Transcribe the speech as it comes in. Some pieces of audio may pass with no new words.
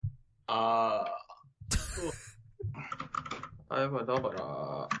아, 아이고,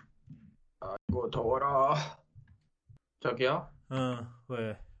 더워라. 아이고, 더워라. 저기요?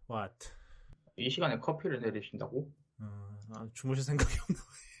 왜? What? 이 시간에 커피를 내리신다고? 주무실 생각이 없나?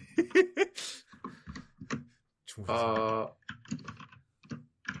 주무실 생각.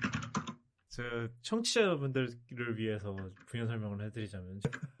 저 청취자 여러분들을 위해서 부연 설명을 해드리자면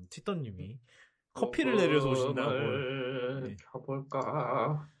티떠님이 커피를 내려서 오신다고. 네.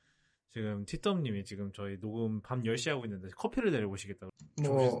 켜볼까? 지금 티떠님이 지금 저희 녹음 밤 10시 하고 있는데 커피를 내려오시겠다고.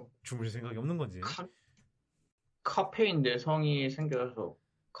 주무실 생각이 없는 건지. 카페인 내성이 생겨서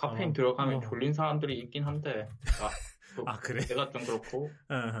카페인 들어가면 졸린 사람들이 있긴 한데 그래? 내가 좀 그렇고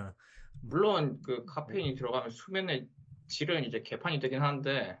물론 그 카페인이 들어가면 수면의 질은 이제 개판이 되긴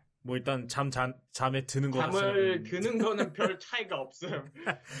하는데 뭐 일단 잠에 드는 거 잠을 드는 거는 별 차이가 없음.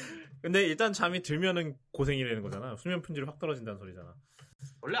 근데 일단 잠이 들면은 고생이라는 거잖아. 수면 품질이 확 떨어진다는 소리잖아.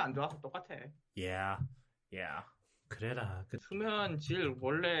 원래 안 좋아서 똑같아. Yeah. 그래라. 수면 질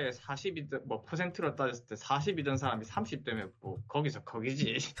원래 40이든 뭐 퍼센트로 따졌을 때 40이던 사람이 30되면 뭐 거기서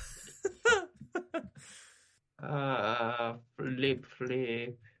거기지. 플립.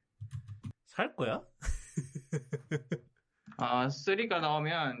 살 거야? 3가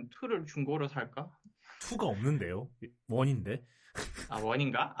나오면 2를 중고로 살까? 2가 없는데요? 1인데?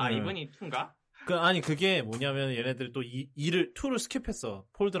 1인가? 이번이 2인가? 아니, 그게 뭐냐면 얘네들 또 2를 스킵했어.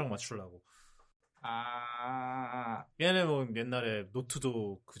 폴드랑 맞추려고. 얘네 뭐 옛날에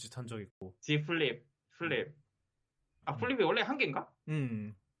노트도 그 짓 한 적 있고. 플립. 플립이 원래 한 개인가?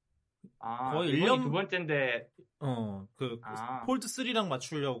 거의 1년 두 번째인데. 폴드 3랑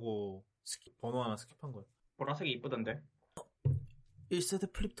맞추려고 번호 하나 스킵한 거야. 보라색이 이쁘던데.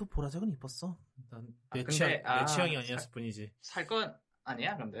 1세대 플립도 보라색은 이뻤어. 내 취향이 아니었을 뿐이지. 살 건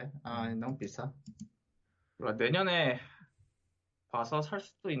아니야, 근데. 너무 비싸. 내년에 봐서 살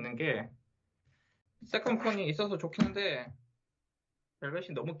수도 있는 게 세컨폰이 있어서 좋긴 한데 벨벳이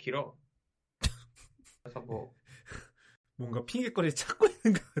너무 길어. 그래서 뭔가 핑계거리 찾고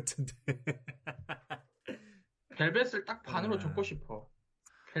있는 것 같은데. 벨벳을 딱 반으로 접고 싶어.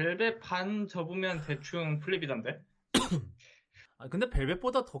 벨벳 반 접으면 대충 플립이던데. 근데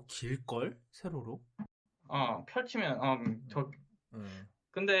벨벳보다 더 길걸? 세로로? 펼치면 더.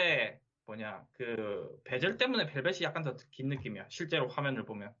 근데 그 베젤 때문에 벨벳이 약간 더 긴 느낌이야. 실제로 화면을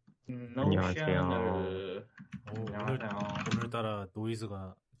보면. 안녕하세요. 오늘따라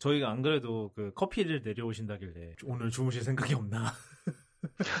노이즈가 저희가 안 그래도 그 커피를 내려오신다길래 오늘 주무실 생각이 없나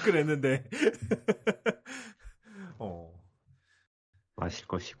그랬는데 마실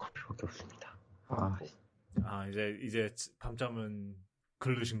것이 커피밖에 없습니다. 이제 밤잠은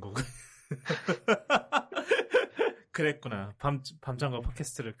글르신 거고. 그랬구나. 밤잠과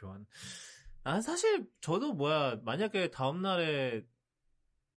팟캐스트를 교환. 사실 저도 만약에 다음날에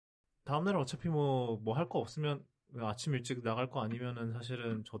어차피 뭐 할 거 없으면 아침 일찍 나갈 거 아니면은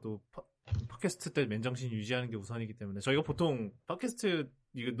사실은 저도 팟캐스트 때 맨정신 유지하는 게 우선이기 때문에 저희가 보통 팟캐스트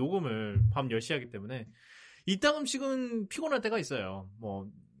이거 녹음을 밤 10시 하기 때문에 이따금씩은 피곤할 때가 있어요. 뭐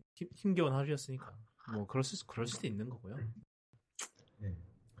힘겨운 하루였으니까 뭐 그럴 수도 있는 거고요.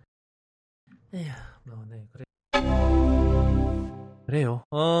 네, 그래요.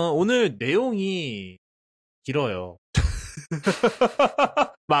 오늘 내용이 길어요.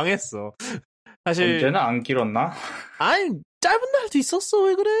 망했어. 사실 언제는 안 길었나? 아니 짧은 날도 있었어.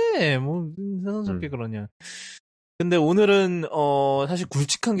 왜 그래? 뭐 세상스럽게 그러냐. 근데 오늘은 사실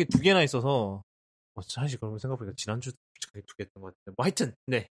굵직한 게 2개나 있어서 사실 그런 거 생각해보니까 지난주 굵직한 게 2개 했던 것 같은데 뭐 하여튼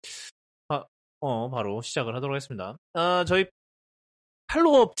네. 바로 시작을 하도록 하겠습니다. 저희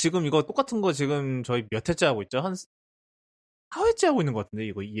팔로업 지금 이거 똑같은 거 지금 저희 몇 회째 하고 있죠? 한 4회째 하고 있는 것 같은데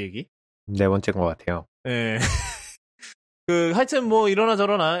이 얘기? 4번째인 것 같아요. 네. 하여튼 뭐 이러나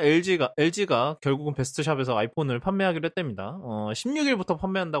저러나 LG가 결국은 베스트샵에서 아이폰을 판매하기로 했답니다. 16일부터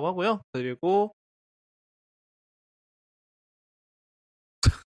판매한다고 하고요. 그리고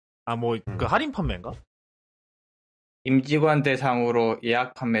그 할인 판매인가? 임직원 대상으로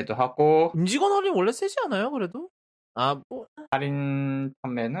예약 판매도 하고. 임직원 할인 원래 세지 않아요? 그래도? 할인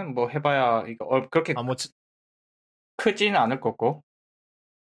판매는 뭐 해봐야 이거 그렇게 크지는 않을 거고.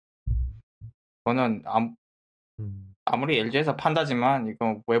 저는 아무리 LG에서 판다지만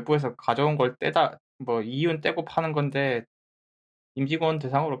이거 외부에서 가져온 걸 떼다 뭐 이윤 떼고 파는 건데 임직원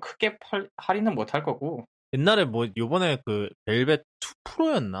대상으로 크게 할인은 못 할 거고. 옛날에 요번에 그 벨벳 2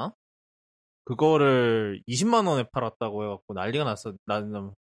 프로였나? 그거를 20만 원에 팔았다고 해갖고 난리가 났어.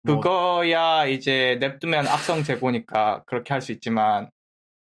 나는 그거야 이제 냅두면 악성 재고니까 그렇게 할 수 있지만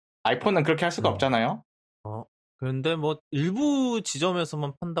아이폰은 그렇게 할 수가 없잖아요. 그런데 일부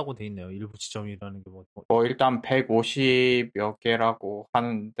지점에서만 판다고 돼 있네요. 일부 지점이라는 게 일단 150여 개라고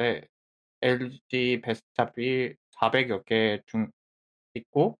하는데 LG 베스트탑이 400여 개 중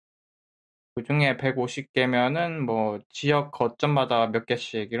있고 그 중에 150개면은 뭐 지역 거점마다 몇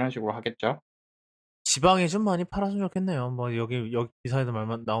개씩 이런 식으로 하겠죠. 지방에 좀 많이 팔았으면 좋겠네요. 뭐 여기 기사에도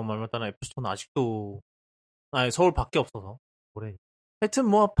나온 말만 따라 애플스토어는 아직도 서울 밖에 없어서 올해. 하여튼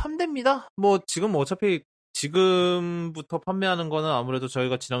뭐 판매입니다. 뭐 지금 어차피 지금부터 판매하는 거는 아무래도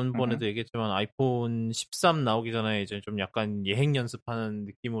저희가 지난번에도 얘기했지만 아이폰 13 나오기 전에 이제 좀 약간 예행 연습하는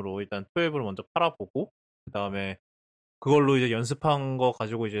느낌으로 일단 12를 먼저 팔아보고 그 다음에 그걸로 이제 연습한 거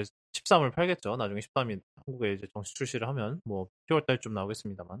가지고 이제 13을 팔겠죠. 나중에 13이 한국에 이제 정식 출시를 하면 뭐 10월 달쯤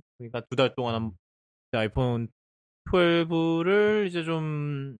나오겠습니다만. 그러니까 2달 동안 아이폰 12를 이제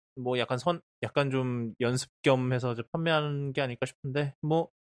좀 뭐 약간 좀 연습 겸 해서 이제 판매하는 게 아닐까 싶은데 뭐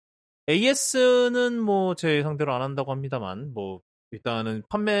AS는 뭐 제 예상대로 안 한다고 합니다만 뭐 일단은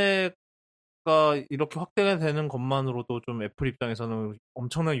판매가 이렇게 확대가 되는 것만으로도 좀 애플 입장에서는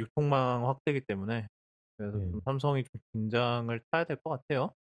엄청난 유통망 확대이기 때문에 그래서 좀 삼성이 좀 긴장을 타야 될 것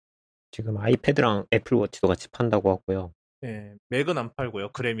같아요. 지금 아이패드랑 애플워치도 같이 판다고 하고요. 네, 맥은 안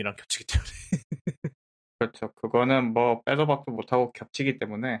팔고요. 그램이랑 겹치기 때문에. 그렇죠. 그거는 뭐 빼도 박도 못하고 겹치기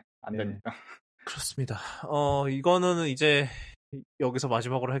때문에 안 됩니다. 그렇습니다. 이거는 이제 여기서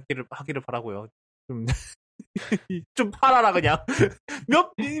마지막으로 하기를 바라고요. 좀 팔아라 그냥.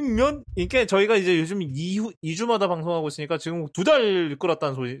 이게 저희가 이제 요즘 2주마다 방송하고 있으니까 지금 2달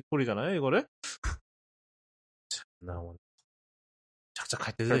끌었다는 소리잖아요, 이거를. 나온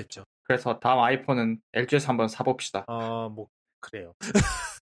착착할 때도 됐죠. 그래서 다음 아이폰은 LG에서 한번 사봅시다. 뭐 그래요.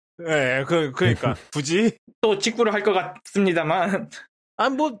 네, 그러니까 굳이 또 직구를 할 것 같습니다만.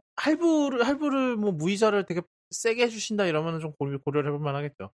 뭐 할부를 뭐 무이자를 되게 세게 해주신다 이러면 좀 고려를 해볼만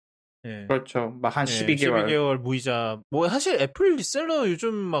하겠죠. 예. 그렇죠. 막 한 12개월. 12개월 무이자. 뭐 사실 애플 리셀러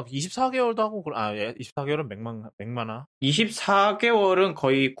요즘 막 24개월도 하고 24개월은 맥마나. 24개월은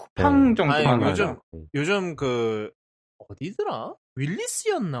거의 쿠팡 정도만 하죠. 요즘 그 어디더라?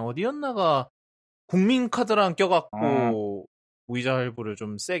 윌리스였나 어디였나가 국민 카드랑 껴갖고 무이자 할부를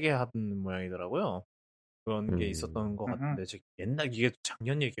좀 세게 하는 모양이더라고요. 그런 게 있었던 것 같은데 옛날 이게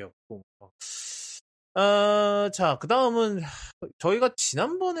작년 얘기였고. 자, 그 다음은, 저희가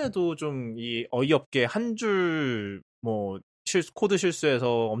지난번에도 좀 이 어이없게 한 줄, 코드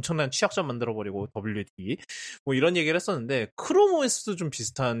실수해서 엄청난 취약점 만들어버리고, WD. 뭐 이런 얘기를 했었는데, 크롬OS도 좀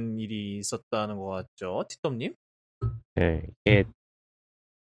비슷한 일이 있었다는 것 같죠? 티덤님? 네,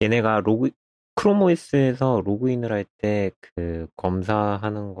 얘네가 크롬OS에서 로그인을 할 때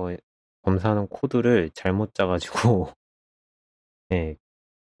검사하는 코드를 잘못 짜가지고, 네,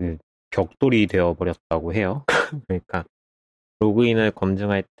 벽돌이 되어버렸다고 해요. 그러니까, 로그인을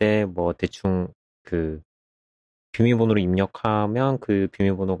검증할 때 대충 비밀번호를 입력하면 그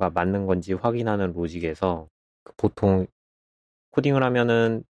비밀번호가 맞는 건지 확인하는 로직에서 보통 코딩을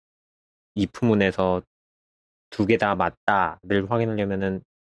하면은 if문에서 두 개 다 맞다를 확인하려면은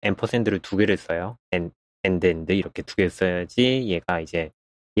앰퍼샌드를 두 개를 써요. 엔드 이렇게 두 개 써야지 얘가 이제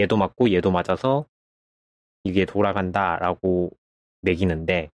얘도 맞고 얘도 맞아서 이게 돌아간다라고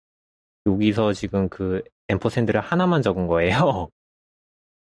매기는데 여기서 지금 앰퍼샌드를 하나만 적은 거예요.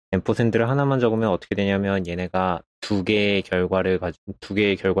 앰퍼샌드를 하나만 적으면 어떻게 되냐면 얘네가 두 개의 결과를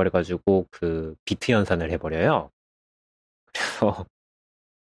가지고 비트 연산을 해버려요. 그래서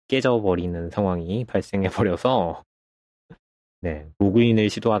깨져버리는 상황이 발생해버려서 네, 로그인을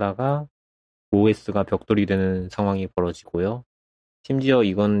시도하다가 OS가 벽돌이 되는 상황이 벌어지고요. 심지어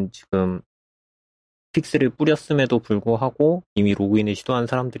이건 지금 픽스를 뿌렸음에도 불구하고 이미 로그인을 시도한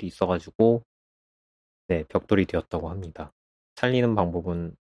사람들이 있어가지고 네, 벽돌이 되었다고 합니다. 살리는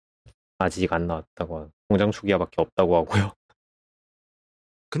방법은 아직 안 나왔다고 공장 초기화밖에 없다고 하고요.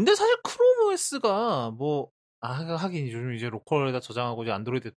 근데 사실 크롬OS가 하긴 요즘 이제 로컬에다 저장하고 이제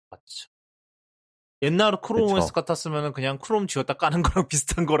안드로이드에 맞죠. 옛날 크롬OS 같았으면 그냥 크롬 지웠다 까는 거랑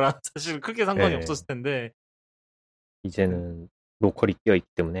비슷한 거라 사실 크게 상관이 없었을 텐데 이제는 로컬이 끼어있기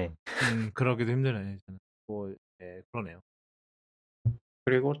때문에 그러기도 힘드네. 그러네요.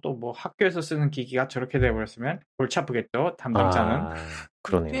 그리고 또 학교에서 쓰는 기기가 저렇게 돼버렸으면 골치 아프겠죠, 담당자는.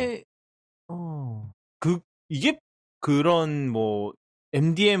 그러네요. 이게 그런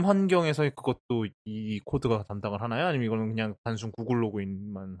MDM 환경에서 그것도 이 코드가 담당을 하나요? 아니면 이거는 그냥 단순 구글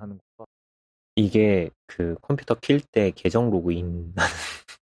로그인만 하는 건가? 이게 컴퓨터 킬 때 계정 로그인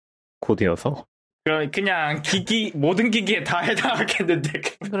코드여서 그냥 모든 기기에 다 해당하겠는데.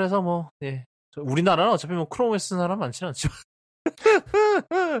 그래서 우리나라는 어차피 크롬OS 쓰는 사람 많지는 않지만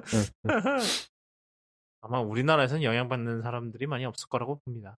아마 우리나라에서는 영향받는 사람들이 많이 없을 거라고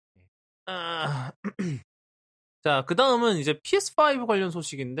봅니다. 자, 그 다음은 이제 PS5 관련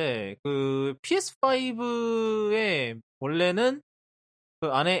소식인데, PS5에 원래는 그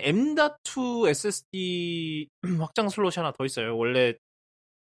안에 M.2 SSD 확장 슬롯이 하나 더 있어요. 원래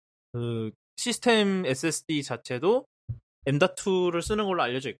그 시스템 SSD 자체도 M.2를 쓰는 걸로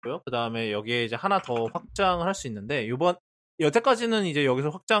알려져 있고요. 그 다음에 여기에 이제 하나 더 확장을 할 수 있는데, 여태까지는 이제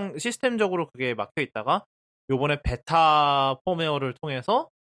여기서 확장, 시스템적으로 그게 막혀 있다가, 요번에 베타 펌웨어를 통해서,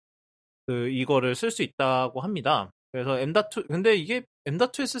 이거를 쓸 수 있다고 합니다. 그래서 근데 이게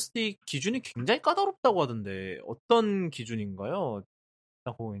M.2 SSD 기준이 굉장히 까다롭다고 하던데, 어떤 기준인가요?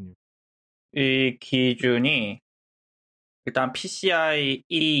 고객님. 이 기준이 일단 PCI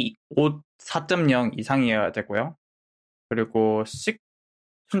 4.0 이상이어야 되고요. 그리고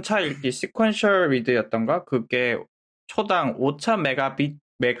순차 읽기 시퀀셜 리드였던가? 그게 초당 5,000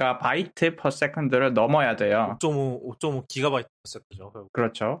 메가바이트 per second를 넘어야 돼요. 5.5 기가바이트 per second죠.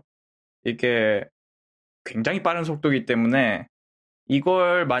 그렇죠. 이게 굉장히 빠른 속도이기 때문에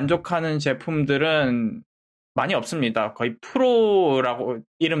이걸 만족하는 제품들은 많이 없습니다. 거의 프로라고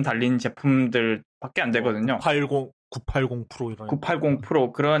이름 달린 제품들밖에 안 되거든요. 980 프로 이런 980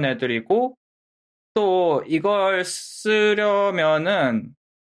 프로 그런 애들이고, 또 이걸 쓰려면은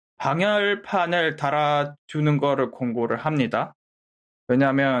방열판을 달아주는 거를 권고를 합니다.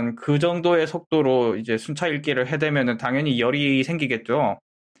 왜냐하면 그 정도의 속도로 이제 순차 읽기를 해대면은 당연히 열이 생기겠죠.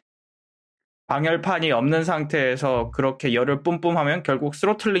 방열판이 없는 상태에서 그렇게 열을 뿜뿜하면 결국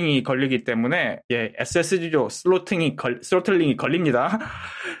스로틀링이 걸리기 때문에, SSD도 스로틀링이 걸립니다.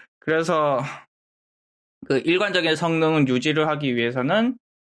 그래서 그 일관적인 성능 유지를 하기 위해서는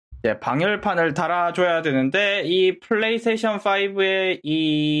이제 방열판을 달아줘야 되는데, 이 플레이스테이션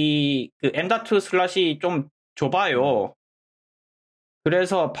 5의 그 M.2 슬롯이 좀 좁아요.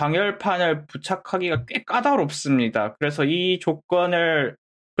 그래서 방열판을 부착하기가 꽤 까다롭습니다. 그래서 이 조건을,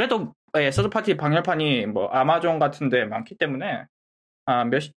 그래도 서드파티 방열판이 뭐 아마존 같은데 많기 때문에 한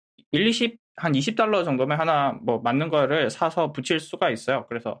 20달러 정도면 하나 뭐 맞는 거를 사서 붙일 수가 있어요.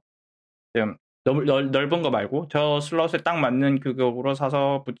 그래서 지금 넓은 거 말고 저 슬롯에 딱 맞는 규격으로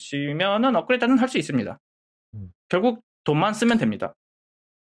사서 붙이면은 업그레이드는 할 수 있습니다. 결국 돈만 쓰면 됩니다.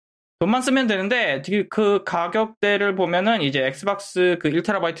 돈만 쓰면 되는데 그 가격대를 보면은 이제 엑스박스 그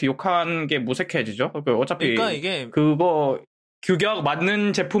 1TB 욕한 게 무색해지죠. 어차피 그러니까 이게 그거 규격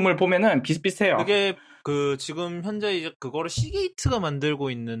맞는 제품을 보면은 비슷비슷해요. 그게 지금 현재 이제 그거를 시게이트가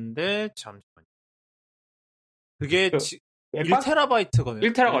만들고 있는데, 잠시만요. 그게 1TB거든요.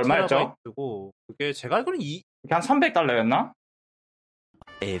 1TB가 얼마였죠? 고 그게 제가 알기로는 한 $300였나?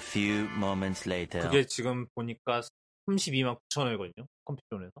 A few moments later. 그게 지금 보니까 32만 9천 원이거든요.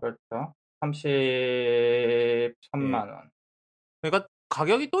 컴퓨터에서. 그렇죠. 33만 원. 그러니까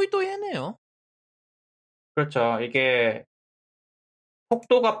가격이 또이또이하네요. 그렇죠. 이게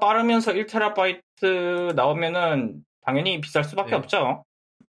속도가 빠르면서 1TB 나오면은 당연히 비쌀 수밖에 없죠.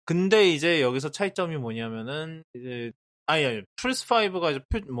 근데 이제 여기서 차이점이 뭐냐면은 이제 아니 플스5가 이제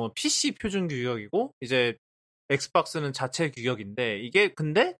PC 표준 규격이고 이제 엑스박스는 자체 규격인데, 이게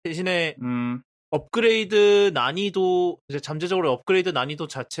근데 대신에 업그레이드 난이도, 이제 잠재적으로 업그레이드 난이도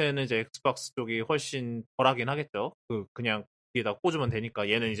자체는 이제 엑스박스 쪽이 훨씬 덜하긴 하겠죠. 그냥 위에다 꽂으면 되니까.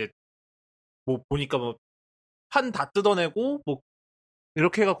 얘는 이제 뭐 보니까 뭐 판 다 뜯어내고 뭐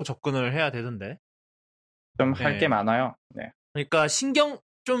이렇게 해갖고 접근을 해야 되던데. 좀 할 게 많아요. 네. 그러니까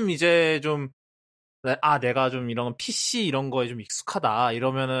내가 좀 이런 PC 이런 거에 좀 익숙하다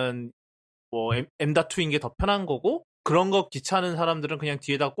이러면은 뭐 M.2인 게 더 편한 거고, 그런 거 귀찮은 사람들은 그냥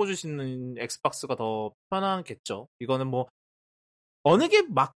뒤에다 꽂을 수 있는 엑스박스가 더 편하겠죠. 이거는 뭐 어느 게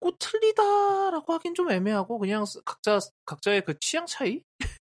맞고 틀리다라고 하긴 좀 애매하고, 그냥 각자의 그 취향 차이?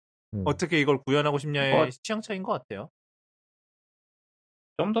 어떻게 이걸 구현하고 싶냐의 취향 차이인 것 같아요.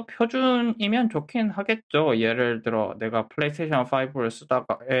 좀 더 표준이면 좋긴 하겠죠. 예를 들어 내가 플레이스테이션 5를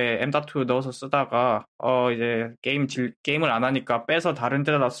쓰다가 M.2 넣어서 쓰다가 이제 게임을 안 하니까 빼서 다른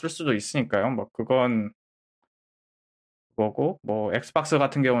데다 쓸 수도 있으니까요. 뭐 그건 뭐고, 뭐 엑스박스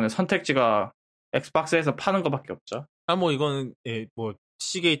같은 경우는 선택지가 엑스박스에서 파는 거밖에 없죠. 뭐 이거는 뭐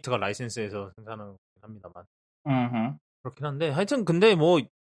시게이트가 라이센스에서 생산하는 거긴 합니다만. 그렇긴 한데, 하여튼 근데 뭐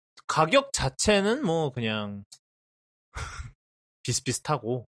가격 자체는 뭐 그냥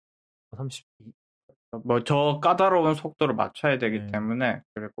비슷비슷하고 32. 뭐 저 까다로운 속도를 맞춰야 되기 때문에,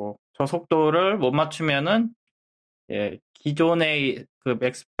 그리고 저 속도를 못 맞추면은 기존의 그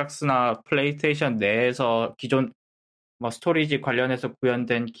엑스박스나 플레이스테이션 내에서 기존 뭐 스토리지 관련해서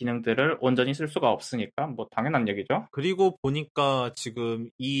구현된 기능들을 온전히 쓸 수가 없으니까 뭐 당연한 얘기죠. 그리고 보니까 지금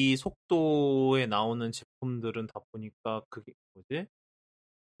이 속도에 나오는 제품들은 다 보니까 그게 뭐지?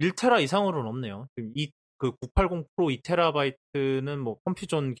 1테라 이상으로는 없네요. 지금 그 980 프로 2테라바이트는 뭐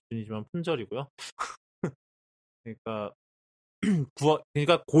컴퓨전 기준이지만 품절이고요. 그러니까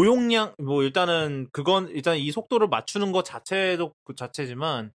그러니까 고용량, 뭐 일단은 그건 일단 이 속도를 맞추는 것 자체도 그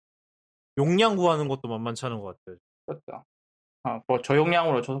자체지만 용량 구하는 것도 만만치 않은 것 같아요. 그렇죠. 뭐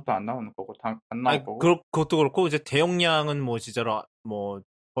저용량으로 저속도 안 나오는 거고 안 나올 아니, 거고. 그것도 그렇고 이제 대용량은 뭐 진짜로 뭐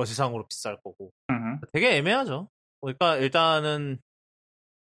거시상으로 비쌀 거고. 되게 애매하죠. 그러니까 일단은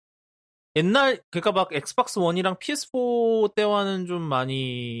그러니까 막 엑스박스 1이랑 PS4 때와는 좀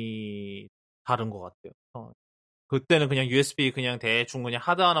많이 다른 것 같아요. 그때는 그냥 USB 그냥 대충 그냥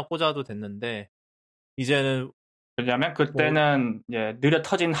하드 하나 꽂아도 됐는데 이제는 왜냐면 그때는 이제 느려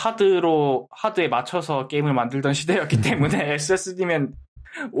터진 하드에 맞춰서 게임을 만들던 시대였기 때문에 SSD면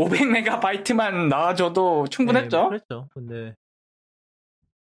 500MB만 나와줘도 충분했죠. 네, 그랬죠. 근데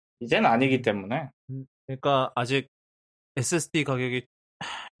이제는 아니기 때문에. 그러니까 아직 SSD 가격이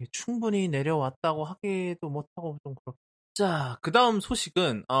충분히 내려왔다고 하기도 못하고 좀 그렇고. 자, 그 다음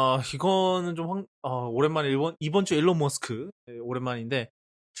소식은, 이거는 좀, 오랜만에 이번 주 일론 머스크, 오랜만인데,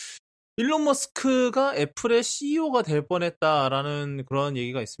 일론 머스크가 애플의 CEO가 될 뻔했다라는 그런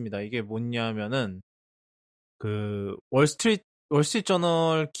얘기가 있습니다. 이게 뭐냐면은, 월스트리트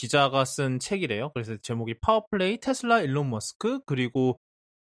저널 기자가 쓴 책이래요. 그래서 제목이 파워플레이, 테슬라, 일론 머스크, 그리고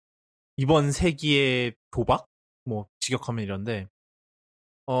이번 세기의 도박? 뭐, 직역하면 이런데,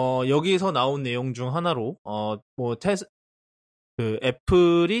 여기서 나온 내용 중 하나로,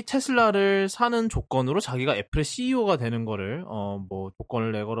 애플이 테슬라를 사는 조건으로 자기가 애플의 CEO가 되는 거를,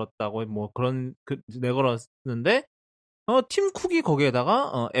 조건을 내걸었다고, 내걸었는데, 팀 쿡이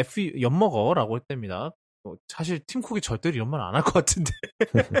거기에다가, 엿먹어라고 했답니다. 사실 팀 쿡이 절대로 이런 말 안 할 것 같은데.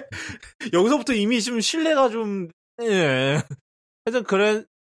 여기서부터 이미 좀 신뢰가 좀, 예. 하여튼,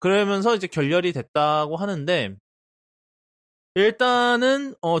 그러면서 이제 결렬이 됐다고 하는데,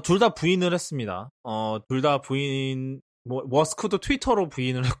 일단은 둘 다 부인을 했습니다. 둘 다 머스크도 트위터로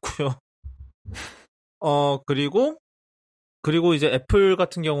부인을 했고요. 그리고 이제 애플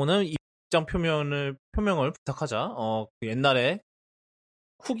같은 경우는 입장 표명을 부탁하자. 옛날에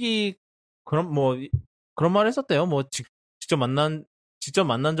쿡이 그런 말을 했었대요. 직접 만난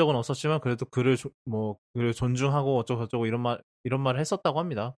적은 없었지만 그래도 그를 존중하고 어쩌고저쩌고 이런 말을 했었다고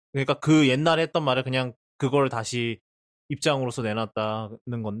합니다. 그러니까 그 옛날에 했던 말을 그냥 그걸 다시 입장으로서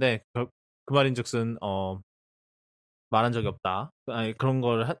내놨다는 건데 그 말인즉슨 말한 적이 없다. 아니, 그런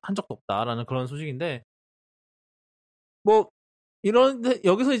걸 한 적도 없다라는 그런 소식인데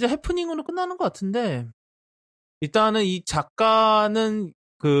여기서 이제 해프닝으로 끝나는 것 같은데 일단은 이 작가는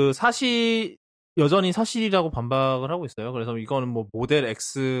여전히 사실이라고 반박을 하고 있어요. 그래서 이거는 모델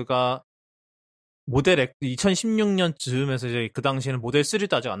 2016년쯤에서 이제 그 당시에는 모델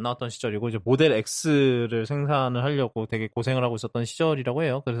 3도 아직 안 나왔던 시절이고 이제 모델 X를 생산을 하려고 되게 고생을 하고 있었던 시절이라고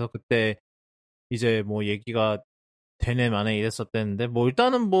해요. 그래서 그때 이제 얘기가 되네 마네 이랬었대는데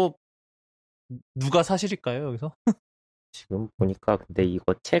일단은 누가 사실일까요 여기서? 지금 보니까 근데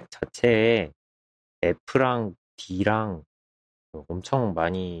이거 책 자체에 F랑 D랑 엄청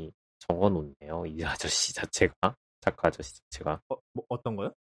많이 적어놓네요. 이 아저씨 자체가 작가 아저씨 자체가. 어떤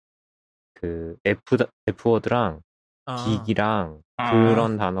거요? 그 F워드랑 빅이랑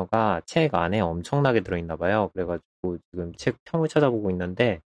그런 단어가 책 안에 엄청나게 들어있나 봐요. 그래가지고 지금 책 평을 찾아보고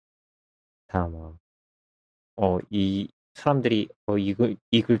있는데 다 이 사람들이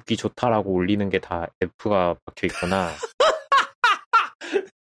읽기 좋다라고 올리는 게 다 F가 박혀 있거나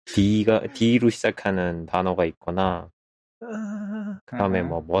D로 시작하는 단어가 있거나 그 다음에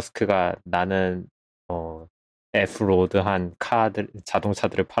머스크가 나는 F로드한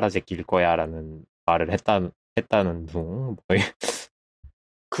자동차들을 팔아제낄 거야 라는 말을 했다는 둥.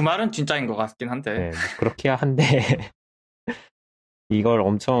 그 말은 진짜인 것 같긴 한데. 네, 그렇게 한데 이걸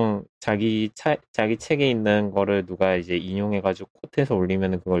엄청 자기 책에 있는 거를 누가 이제 인용해가지고 코트에서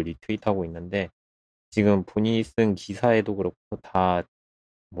올리면 그걸 리트윗하고 있는데 지금 본인이 쓴 기사에도 그렇고 다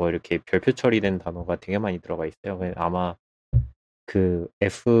이렇게 별표 처리된 단어가 되게 많이 들어가 있어요. 아마 그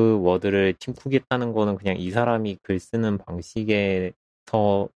F워드를 팀 쿡이 했다는 거는 그냥 이 사람이 글 쓰는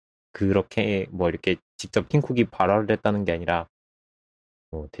방식에서 그렇게 이렇게 직접 팀 쿡이 발화를 했다는 게 아니라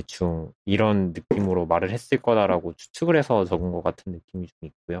대충 이런 느낌으로 말을 했을 거다라고 추측을 해서 적은 것 같은 느낌이 좀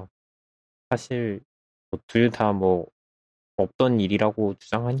있고요. 사실 둘 다 없던 일이라고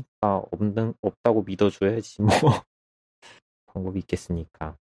주장하니까 없다고 믿어줘야지 방법이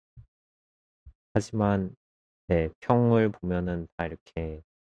있겠습니까. 하지만 네, 평을 보면은 다 이렇게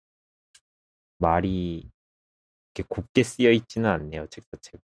말이 이렇게 곱게 쓰여 있지는 않네요, 책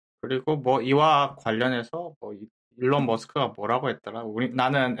자체가. 그리고 이와 관련해서 일론 머스크가 뭐라고 했더라.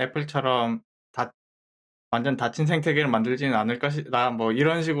 나는 애플처럼 완전 닫힌 생태계를 만들지는 않을 것이다.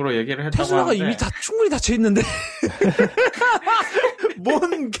 이런 식으로 얘기를 했다고 테슬라가 하는데. 이미 충분히 닫혀 있는데.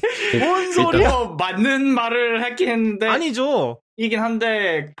 뭔 소리야? 맞는 말을 했긴 했는데 아니죠. 이긴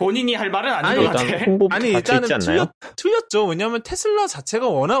한데 본인이 할 말은 아닌 것 같아. 홍보부터 아니 닫혀 일단은 있지 않나요? 틀렸죠. 왜냐하면 테슬라 자체가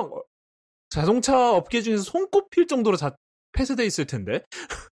워낙 자동차 업계 중에서 손꼽힐 정도로 폐쇄돼 있을 텐데.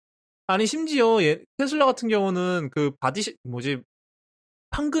 아니 심지어 테슬라 같은 경우는 그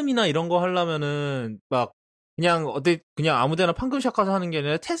판금이나 이런 거 하려면은 막 그냥 아무데나 판금샵 가서 하는 게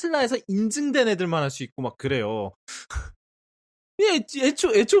아니라 테슬라에서 인증된 애들만 할 수 있고 막 그래요.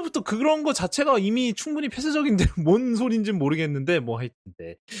 애초부터 그런 거 자체가 이미 충분히 폐쇄적인데 뭔 소린지는 모르겠는데 뭐 하여튼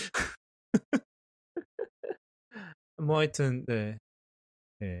네. 뭐 하여튼 네.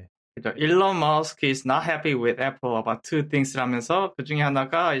 네. 그죠. 일론 머스크 is not happy with Apple about two things 라면서 그 중에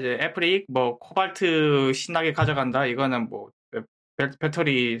하나가 이제 애플이 뭐 코발트 신나게 가져간다. 이거는 뭐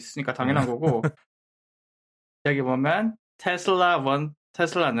배터리 쓰니까 당연한 거고. 여기 보면 테슬라는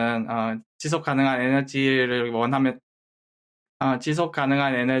지속 가능한 에너지를 지속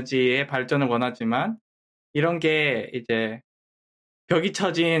가능한 에너지의 발전을 원하지만 이런 게 이제 벽이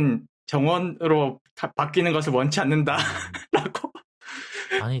쳐진 정원으로 바뀌는 것을 원치 않는다라고.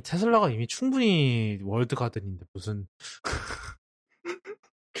 아니 테슬라가 이미 충분히 월드 가든인데 무슨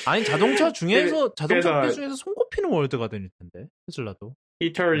아니 자동차 업계 중에서 손꼽히는 월드 가든일 텐데 테슬라도.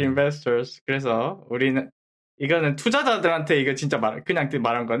 Eternal investors. 그래서 이거는 투자자들한테 이거 진짜 그냥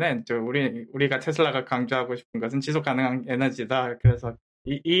말한 거는 우리가 테슬라가 강조하고 싶은 것은 지속 가능한 에너지다. 그래서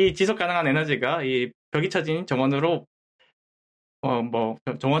이 지속 가능한 에너지가 이 벽이 쳐진 정원으로 뭐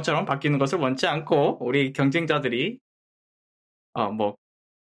정원처럼 바뀌는 것을 원치 않고 우리 경쟁자들을 뭐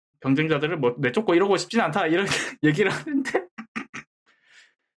내쫓고 이러고 싶진 않다 이런 얘기를 하는데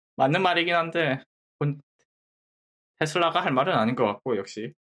맞는 말이긴 한데 테슬라가 할 말은 아닌 것 같고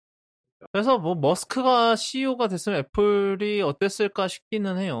역시. 그래서 뭐 머스크가 CEO가 됐으면 애플이 어땠을까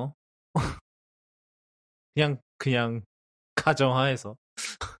싶기는 해요. 그냥 가정하에서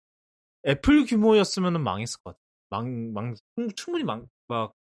애플 규모였으면 망했을 것 같아. 충분히 막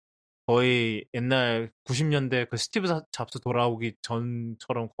거의 옛날 90년대 그 스티브 잡스 돌아오기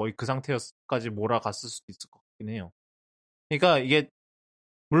전처럼 거의 그 상태까지 몰아갔을 수도 있을 것 같긴 해요. 그러니까 이게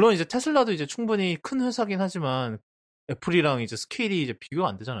물론 이제 테슬라도 이제 충분히 큰 회사긴 하지만 애플이랑 이제 스케일이 이제 비교가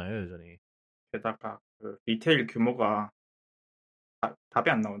안 되잖아요, 여전히. 게다가 그 리테일 규모가 답이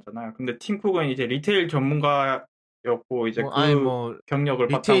안 나오잖아요. 근데 팀 쿡은 이제 리테일 전문가였고 이제 경력을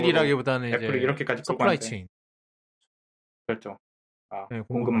리테일이라기보다는 애플이 이제 이렇게까지 서플라이 체인. 그렇죠. 네,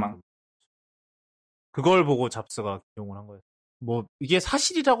 공급망. 그걸 보고 잡스가 기용을 한 거예요. 뭐 이게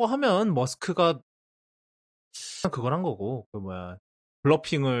사실이라고 하면 머스크가 그걸 한 거고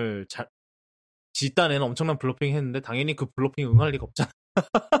블러핑을 지 딴에는 엄청난 블러핑 했는데 당연히 그 블러핑 응할 리가 없잖아.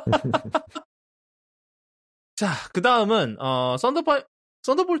 자, 그 다음은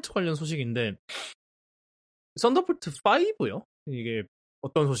썬더볼트 관련 소식인데 썬더볼트 5요? 이게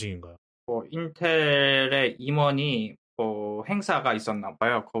어떤 소식인가요? 인텔의 임원이 행사가 있었나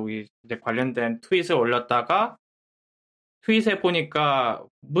봐요. 거기 이제 관련된 트윗을 올렸다가 트윗에 보니까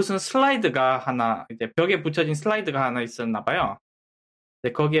무슨 슬라이드가 하나 이제 벽에 붙여진 슬라이드가 하나 있었나 봐요.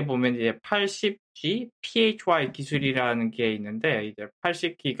 거기에 보면 이제 80G PHY 기술이라는 게 있는데 이제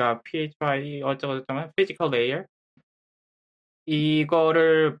 80기가 PHY 어쩌고저쩌면 피지컬 레이어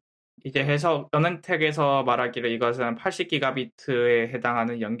이거를 이제 언언택에서 말하기를 이것은 80기가비트에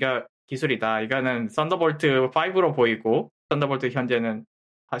해당하는 연결 기술이다. 이거는 썬더볼트 5로 보이고 썬더볼트 현재는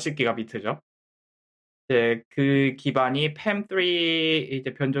 40기가비트죠. 이제 그 기반이 PAM3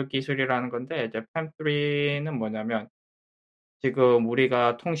 이제 변조 기술이라는 건데 이제 PAM3는 뭐냐면 지금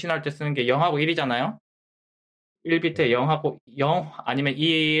우리가 통신할 때 쓰는 게 0하고 1이잖아요. 1비트에 0 아니면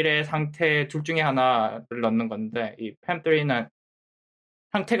 1의 상태 둘 중에 하나를 넣는 건데 이 PAM3는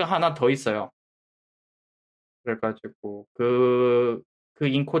상태가 하나 더 있어요. 그래가지고 그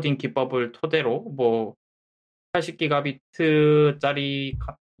인코딩 기법을 토대로 뭐 80기가비트짜리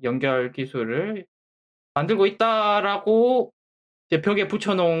연결 기술을 만들고 있다라고 이제 벽에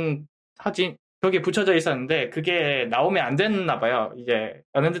붙여놓은 사진 벽에 붙여져 있었는데 그게 나오면 안 됐나 봐요. 이제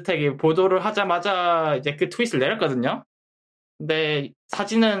어넨드텍이 보도를 하자마자 이제 그 트윗을 내렸거든요. 근데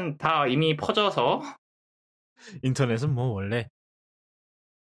사진은 다 이미 퍼져서 인터넷은 뭐 원래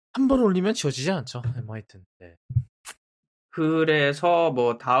한 번 올리면 지워지지 않죠. 뭐 하여튼. 네. 그래서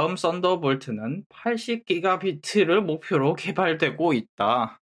뭐 다음 썬더볼트는 80기가비트를 목표로 개발되고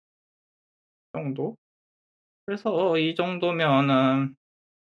있다. 정도? 그래서 이 정도면은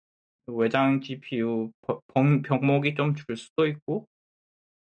외장 GPU 병목이 좀 줄 수도 있고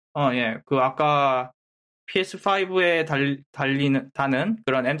예. 아까 PS5에 다는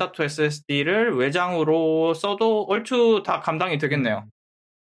그런 M.2 SSD를 외장으로 써도 얼추 다 감당이 되겠네요.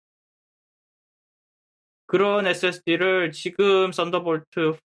 그런 SSD를 지금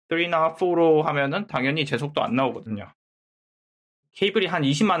썬더볼트 3나 4로 하면은 당연히 제 속도 안 나오거든요. 케이블이 한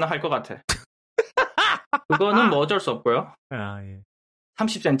 20만 원 할 것 같아. 그거는 뭐 어쩔 수 없고요. 아, 예.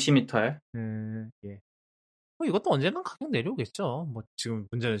 30cm에. 예. 이것도 언젠간 가격 내려오겠죠. 뭐 지금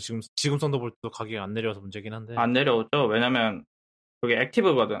문제는 지금 썬더볼트도 가격이 안 내려와서 문제긴 한데. 안 내려오죠. 왜냐면 그게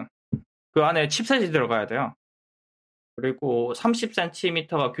액티브거든. 그 안에 칩셋이 들어가야 돼요. 그리고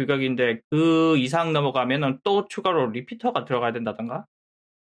 30cm가 규격인데 그 이상 넘어가면은 또 추가로 리피터가 들어가야 된다던가.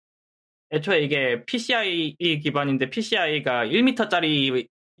 애초에 이게 PCI 기반인데 PCI가 1m짜리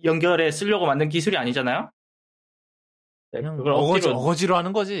연결에 쓰려고 만든 기술이 아니잖아요. 네, 그냥 그걸 어거지로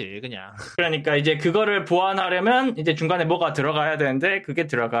하는 거지, 그냥. 그러니까 이제 그거를 보완하려면 이제 중간에 뭐가 들어가야 되는데 그게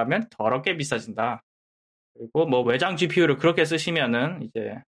들어가면 더럽게 비싸진다. 그리고 뭐 외장 GPU를 그렇게 쓰시면은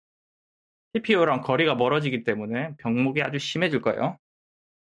이제 CPU랑 거리가 멀어지기 때문에 병목이 아주 심해질 거예요.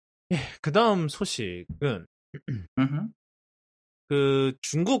 예, 그 다음 소식은 그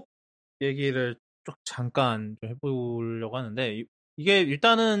중국 얘기를 쭉 잠깐 좀 해보려고 하는데 이게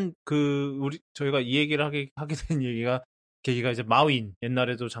일단은 저희가 이 얘기를 하게 된 계기가 이제 마윈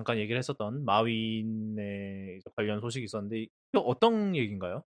옛날에도 잠깐 얘기를 했었던 마윈의 관련 소식이 있었는데 이게 어떤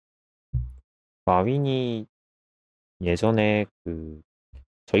얘기인가요? 마윈이 예전에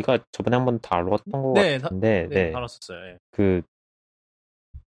저희가 저번에 한번 다뤘던 것 같은데, 네, 다뤘었어요. 예. 그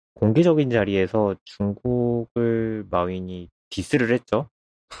공개적인 자리에서 중국을 마윈이 디스를 했죠.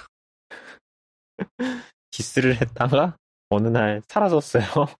 디스를 했다가 어느 날 사라졌어요.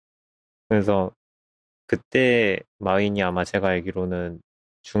 그래서 그때 마윈이 아마 제가 알기로는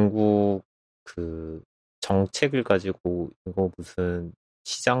중국 그 정책을 가지고 이거 무슨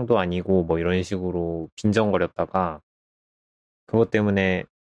시장도 아니고 뭐 이런 식으로 빈정거렸다가 그것 때문에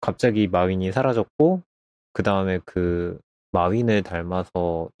갑자기 마윈이 사라졌고 그 다음에 그 마윈을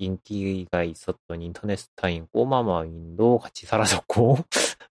닮아서 인기가 있었던 인터넷 스타인 꼬마 마윈도 같이 사라졌고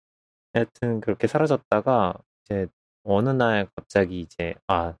하여튼 그렇게 사라졌다가 이제 어느 날 갑자기 이제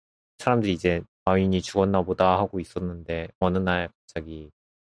사람들이 이제 마윈이 죽었나 보다 하고 있었는데 어느 날 갑자기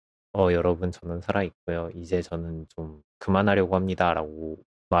여러분 저는 살아있고요. 이제 저는 좀 그만하려고 합니다라고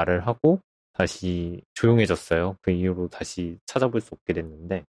말을 하고 다시 조용해졌어요. 그 이후로 다시 찾아볼 수 없게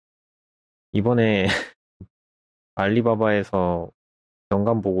됐는데 이번에 알리바바에서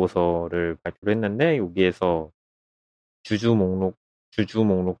연간 보고서를 발표를 했는데 여기에서 주주 목록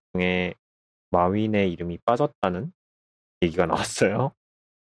중에 마윈의 이름이 빠졌다는 얘기가 나왔어요.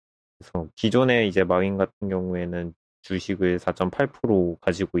 그래서 기존에 이제 마윈 같은 경우에는 주식을 4.8%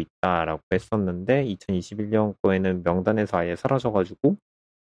 가지고 있다라고 했었는데 2021년 거에는 명단에서 아예 사라져가지고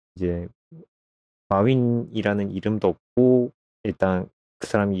이제 마윈이라는 이름도 없고 일단 그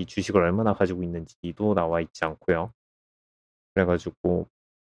사람이 이 주식을 얼마나 가지고 있는지도 나와 있지 않고요. 그래가지고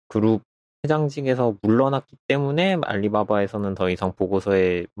그룹 회장직에서 물러났기 때문에 알리바바에서는 더 이상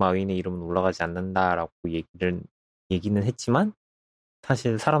보고서에 마윈의 이름은 올라가지 않는다라고 얘기는 했지만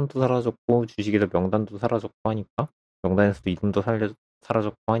사실 사람도 사라졌고 주식에서 명단도 사라졌고 하니까 명단에서도 이름도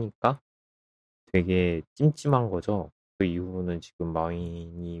사라졌고 하니까 되게 찜찜한 거죠. 그 이후로는 지금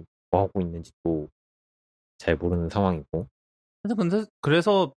마윈이 뭐 하고 있는지도 잘 모르는 상황이고. 근데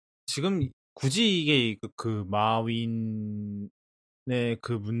그래서 지금 굳이 이게 그 마윈의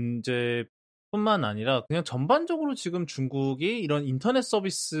그 문제뿐만 아니라 그냥 전반적으로 지금 중국이 이런 인터넷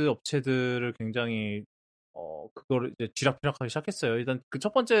서비스 업체들을 굉장히 그거를 이제 쥐락펴락하기 시작했어요. 일단 그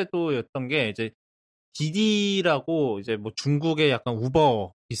첫 번째 또였던 게 이제 디디라고 이제 뭐 중국의 약간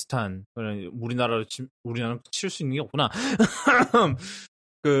우버 비슷한 그런 우리나라는 칠 수 있는 게 없구나.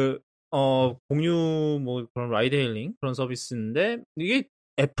 공유 뭐 그런 라이드 헤일링 그런 서비스인데 이게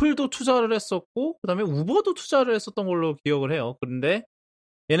애플도 투자를 했었고 그다음에 우버도 투자를 했었던 걸로 기억을 해요. 그런데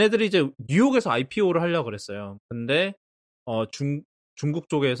얘네들이 이제 뉴욕에서 IPO를 하려고 그랬어요. 근데 중국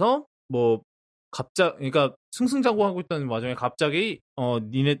쪽에서 뭐 그러니까 승승장구하고 있던 와중에 갑자기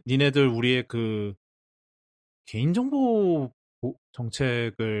니네들 우리의 그 개인정보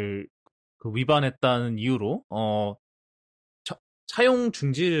정책을 위반했다는 이유로 차용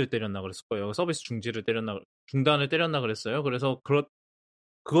중지를 때렸나 그랬을 거예요. 서비스 중단을 때렸나 그랬어요. 그래서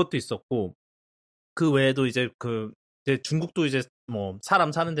그것도 있었고 그 외에도 이제 이제 중국도 이제 뭐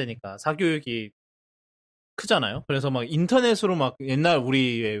사람 사는 데니까 사교육이 크잖아요. 그래서 막 인터넷으로 막 옛날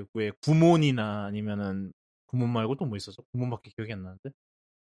우리의 왜 구몬이나 아니면은 구몬 말고 또 뭐 있었어? 구몬밖에 기억이 안 나는데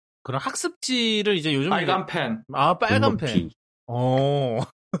그런 학습지를 이제 요즘 빨간 펜. 빨간 펜.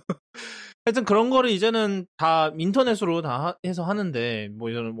 하여튼 그런 거를 이제는 다 인터넷으로 다 해서 하는데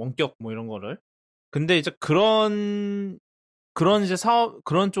뭐 이런 원격 뭐 이런 거를 근데 이제 그런 이제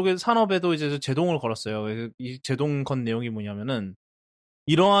그런 쪽의 산업에도 이제 제동을 걸었어요. 이 제동 건 내용이 뭐냐면은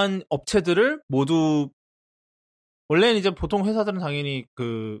이러한 업체들을 모두 원래는 이제 보통 회사들은 당연히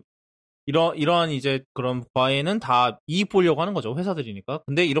이러한 이제 그런 과외는 다 이익 보려고 하는 거죠. 회사들이니까.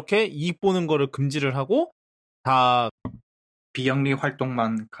 근데 이렇게 이익 보는 거를 금지를 하고 다 비영리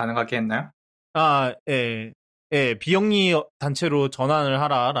활동만 가능하게 했나요? 예. 예, 비영리 단체로 전환을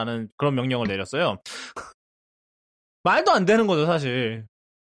하라라는 그런 명령을 내렸어요. 말도 안 되는 거죠, 사실.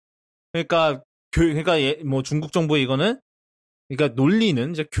 그러니까 뭐 중국 정부의 이거는 그러니까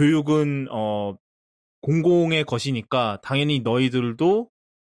논리는 이제 교육은 공공의 것이니까 당연히 너희들도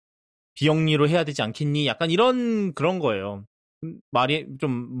비영리로 해야 되지 않겠니? 약간 이런 그런 거예요. 말이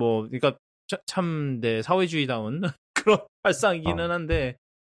좀 뭐 그러니까 참 사회주의다운 그런 발상이기는 한데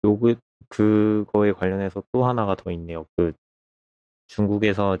그거에 관련해서 또 하나가 더 있네요.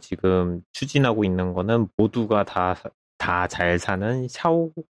 중국에서 지금 추진하고 있는 거는 모두가 다 잘 사는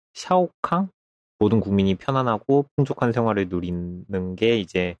샤오캉? 모든 국민이 편안하고 풍족한 생활을 누리는 게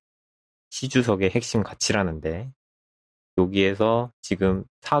이제 시주석의 핵심 가치라는데 여기에서 지금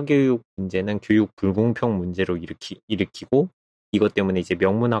사교육 문제는 교육 불공평 문제로 일으키고 이것 때문에 이제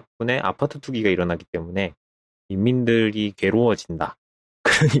명문학군의 아파트 투기가 일어나기 때문에 인민들이 괴로워진다.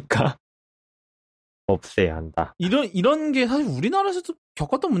 그러니까 없애야 한다. 이런 게 사실 우리나라에서도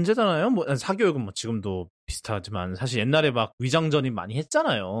겪었던 문제잖아요. 뭐 사교육은 뭐 지금도 비슷하지만 사실 옛날에 막 위장전입 많이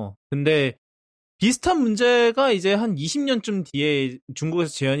했잖아요. 근데 비슷한 문제가 이제 한 20년쯤 뒤에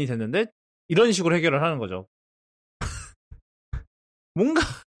중국에서 재현이 됐는데 이런 식으로 해결을 하는 거죠. 뭔가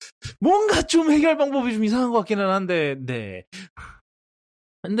좀 해결 방법이 좀 이상한 것 같기는 한데, 네.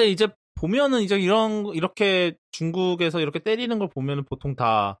 근데 이제 보면은 이제 이렇게 중국에서 이렇게 때리는 걸 보면은 보통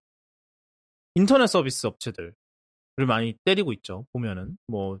다 인터넷 서비스 업체들을 많이 때리고 있죠. 보면은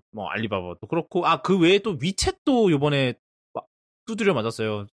뭐 알리바바도 그렇고 그 외에 또 위챗도 요번에 두드려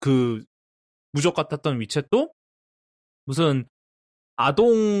맞았어요. 그 무적 같았던 위챗도 무슨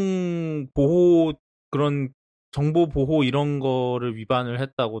아동 보호 그런 정보 보호 이런 거를 위반을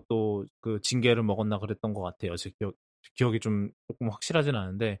했다고 또 그 징계를 먹었나 그랬던 것 같아요. 제 기억이 좀 조금 확실하진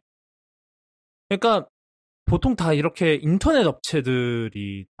않은데. 그러니까 보통 다 이렇게 인터넷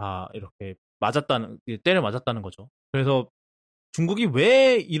업체들이 다 이렇게 때려 맞았다는 거죠. 그래서 중국이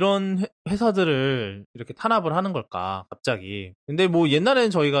왜 이런 회사들을 이렇게 탄압을 하는 걸까, 갑자기. 근데 뭐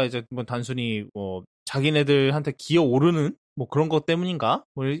옛날에는 저희가 이제 뭐 단순히 뭐 자기네들한테 기어 오르는 뭐 그런 것 때문인가?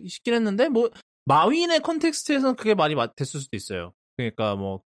 뭐 싶긴 했는데 뭐 마윈의 컨텍스트에서는 그게 많이 됐을 수도 있어요. 그러니까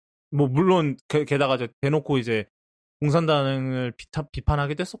뭐 물론 게다가 이제 대놓고 이제 공산당을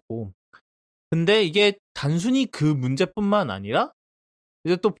비판하기도 했었고. 근데 이게 단순히 그 문제뿐만 아니라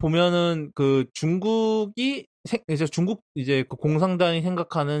이제 또 보면은 중국이 이제 그 공산당이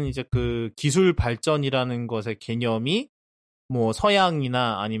생각하는 이제 그 기술 발전이라는 것의 개념이 뭐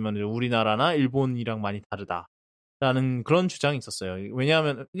서양이나 아니면 우리나라나 일본이랑 많이 다르다라는 그런 주장이 있었어요.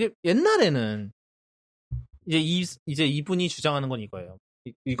 왜냐하면 이제 옛날에는 이제 이분이 주장하는 건 이거예요.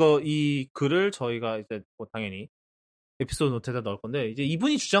 이 글을 저희가 이제 뭐 당연히 에피소드 노트에다 넣을 건데 이제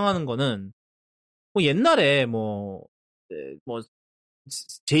이분이 주장하는 거는 뭐 옛날에 뭐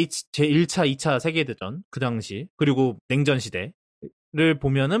제1차, 2차 세계대전, 그 당시, 그리고 냉전 시대를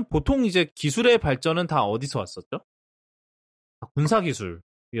보면은 보통 이제 기술의 발전은 다 어디서 왔었죠?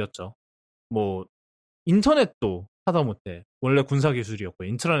 군사기술이었죠. 뭐, 인터넷도 하다못해 원래 군사기술이었고,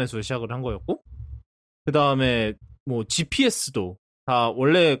 인트라넷으로 시작을 한 거였고, 그 다음에 뭐, GPS도 다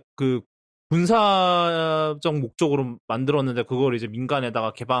원래 그 군사적 목적으로 만들었는데, 그걸 이제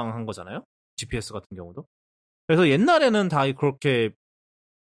민간에다가 개방한 거잖아요? GPS 같은 경우도. 그래서 옛날에는 다 그렇게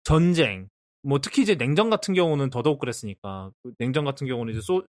전쟁, 뭐 특히 이제 냉전 같은 경우는 더더욱 그랬으니까 냉전 같은 경우는 이제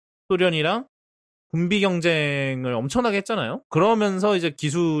소련이랑 군비 경쟁을 엄청나게 했잖아요. 그러면서 이제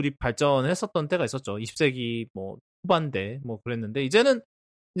기술이 발전했었던 때가 있었죠. 20세기 뭐 후반대 뭐 그랬는데 이제는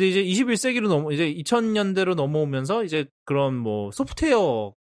이제 21세기로 이제 2000년대로 넘어오면서 이제 그런 뭐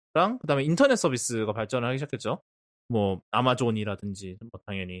소프트웨어랑 그다음에 인터넷 서비스가 발전을 하기 시작했죠. 뭐 아마존이라든지 뭐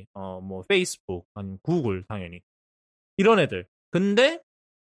당연히 뭐 페이스북 아니면 구글 당연히 이런 애들. 근데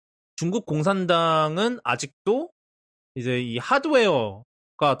중국 공산당은 아직도 이제 이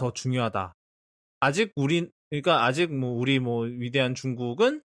하드웨어가 더 중요하다. 그러니까 아직 뭐 우리 뭐 위대한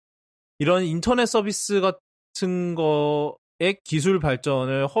중국은 이런 인터넷 서비스 같은 거의 기술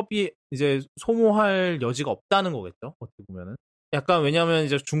발전을 이제 소모할 여지가 없다는 거겠죠. 어떻게 보면은. 약간 왜냐면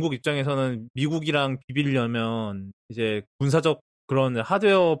이제 중국 입장에서는 미국이랑 비비려면 이제 군사적 그런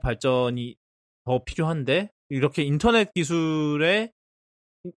하드웨어 발전이 더 필요한데 이렇게 인터넷 기술에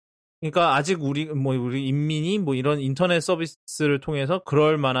그러니까 아직 우리 인민이 뭐 이런 인터넷 서비스를 통해서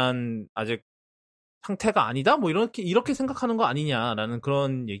그럴 만한 아직 상태가 아니다? 뭐 이렇게 생각하는 거 아니냐라는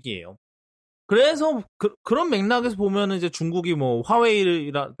그런 얘기예요. 그래서 그런 맥락에서 보면은 이제 중국이 뭐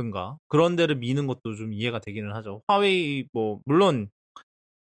화웨이라든가 그런 데를 미는 것도 좀 이해가 되기는 하죠. 화웨이 뭐 물론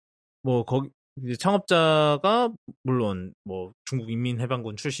뭐 거기 이제 창업자가 물론 뭐 중국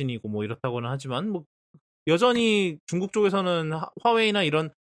인민해방군 출신이고 뭐 이렇다고는 하지만 뭐 여전히 중국 쪽에서는 화웨이나 이런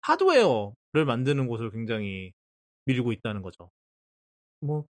하드웨어를 만드는 곳을 굉장히 밀고 있다는 거죠.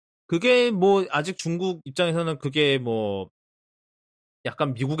 뭐 그게 뭐 아직 중국 입장에서는 그게 뭐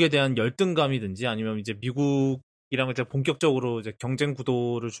약간 미국에 대한 열등감이든지 아니면 이제 미국이랑 이제 본격적으로 이제 경쟁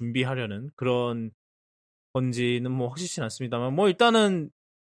구도를 준비하려는 그런 건지는 뭐 확실치 않습니다만 뭐 일단은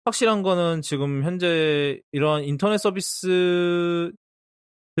확실한 거는 지금 현재 이런 인터넷 서비스들이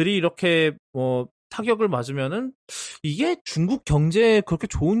이렇게 뭐 타격을 맞으면은 이게 중국 경제에 그렇게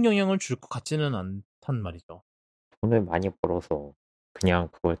좋은 영향을 줄 것 같지는 않단 말이죠. 돈을 많이 벌어서 그냥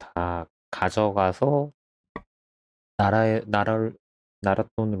그걸 다 가져가서 나라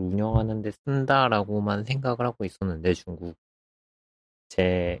돈을 운영하는 데 쓴다라고만 생각을 하고 있었는데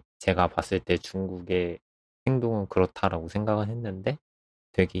제가 봤을 때 중국의 행동은 그렇다라고 생각을 했는데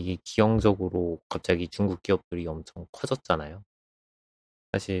되게 이게 기형적으로 갑자기 중국 기업들이 엄청 커졌잖아요.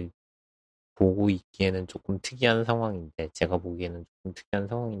 사실 보고 있기에는 조금 특이한 상황인데 제가 보기에는 조금 특이한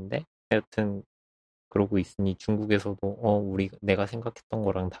상황인데 하여튼 그러고 있으니 중국에서도 내가 생각했던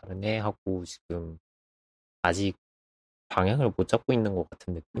거랑 다르네 하고 지금 아직 방향을 못 잡고 있는 것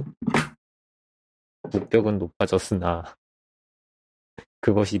같은 느낌? 국격은 높아졌으나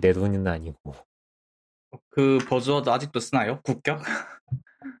그것이 내 돈은 아니고 그 버즈워드 아직도 쓰나요? 국격?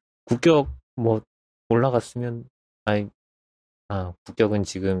 국격 뭐 올라갔으면 국격은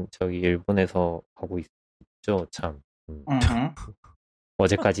지금 저기 일본에서 하고 있죠 참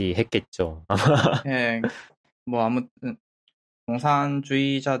어제까지 했겠죠. 예, 뭐 아무튼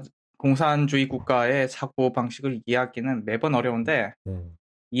공산주의 국가의 사고 방식을 이해하기는 매번 어려운데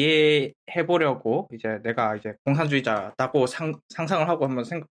이해해보려고 이제 내가 이제 공산주의자라고 상상을 하고 한번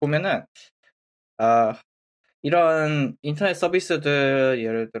보면은 이런 인터넷 서비스들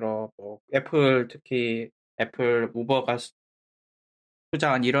예를 들어 뭐 특히 애플 우버가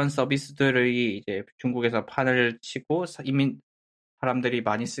투자한 이런 서비스들이 이제 중국에서 판을 치고 사람들이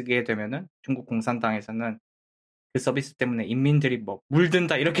많이 쓰게 되면은 중국 공산당에서는 그 서비스 때문에 인민들이 뭐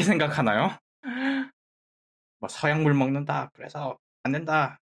물든다 이렇게 생각하나요? 뭐 서양물 먹는다. 그래서 안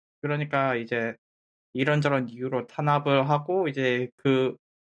된다. 그러니까 이제 이런저런 이유로 탄압을 하고 이제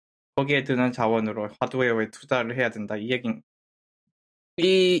거기에 드는 자원으로 하드웨어에 투자를 해야 된다. 이 얘긴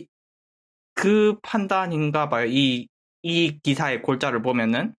그 판단인가 봐요. 이 기사의 골자를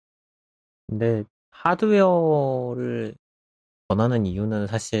보면은. 근데 하드웨어를 권하는 이유는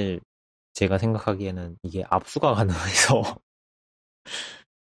사실 제가 생각하기에는 이게 압수가 가능해서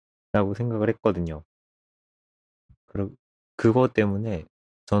라고 생각을 했거든요. 그것 때문에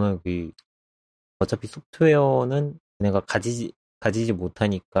저는 어차피 소프트웨어는 내가 가지지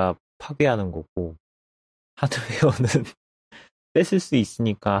못하니까 파괴하는 거고 하드웨어는 뺏을 수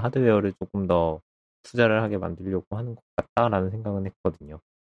있으니까 하드웨어를 조금 더 투자를 하게 만들려고 하는 것 같다라는 생각은 했거든요.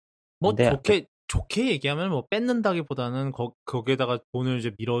 뭐 근데 좋게 얘기하면 뭐 뺏는다기보다는 거기에다가 돈을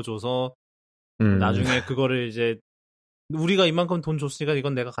이제 밀어줘서 나중에 그거를 이제 우리가 이만큼 돈 줬으니까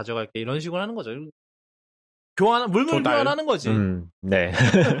이건 내가 가져갈게 이런 식으로 하는 거죠. 물물 교환하는 거지. 네.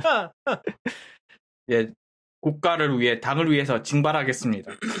 예, 국가를 위해 당을 위해서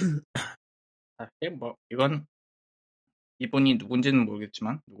징발하겠습니다. 사실 뭐 이건 이분이 누군지는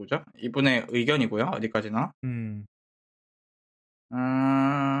모르겠지만 누구죠? 이분의 의견이고요. 어디까지나.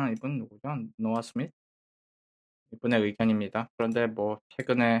 이분 누구죠? 노아 스미스? 이분의 의견입니다. 그런데 뭐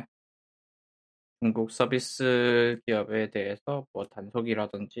최근에 중국 서비스 기업에 대해서 뭐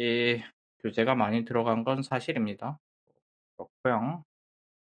단속이라든지 규제가 많이 들어간 건 사실입니다. 그렇고요.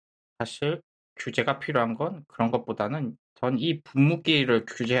 사실 규제가 필요한 건 그런 것보다는 전 이 분무기를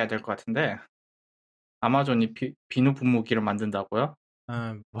규제해야 될 것 같은데 아마존이 비누 분무기를 만든다고요?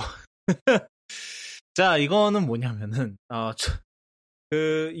 뭐. 자, 이거는 뭐냐면은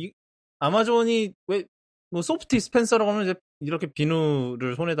아마존이 왜 뭐 소프트 디스펜서라고 하면 이제 이렇게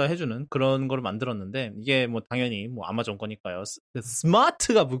비누를 손에다 해주는 그런 거를 만들었는데 이게 뭐 당연히 뭐 아마존 거니까요.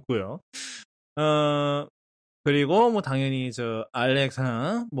 스마트가 붙고요. 그리고 뭐 당연히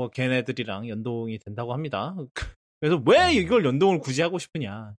알렉사 뭐 걔네들이랑 연동이 된다고 합니다. 그래서 왜 이걸 연동을 굳이 하고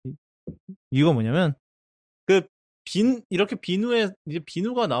싶으냐? 이거 뭐냐면 이렇게 이제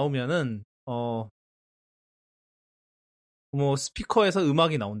비누가 나오면은 뭐 스피커에서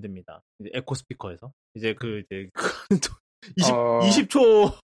음악이 나온답니다. 에코 스피커에서 이제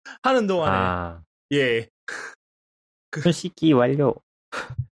 20초 하는 동안에 예. 손 씻기 완료.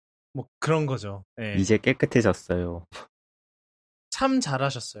 뭐 그런 거죠. 예. 이제 깨끗해졌어요. 참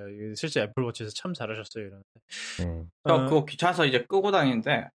잘하셨어요. 이게 실제 애플워치에서 참 잘하셨어요. 이러는데. 네. 저 그거 귀찮아서 이제 끄고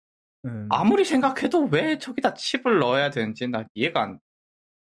다니는데 음. 아무리 생각해도 왜 저기다 칩을 넣어야 되는지 나 이해가 안.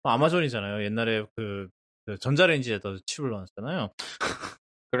 아마존이잖아요. 옛날에 그 전자레인지에다 칩을 넣었잖아요.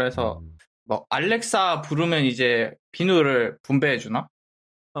 그래서 뭐 알렉사 부르면 이제 비누를 분배해 주나?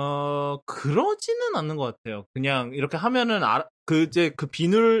 그러지는 않는 것 같아요. 그냥 이렇게 하면은 이제 그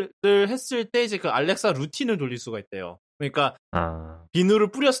비누를 했을 때 이제 그 알렉사 루틴을 돌릴 수가 있대요. 그러니까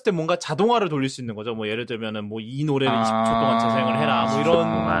비누를 뿌렸을 때 뭔가 자동화를 돌릴 수 있는 거죠. 뭐 예를 들면은 뭐 이 노래를 20초 동안 재생을 해라. 뭐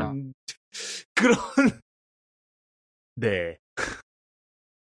이런 그런 네.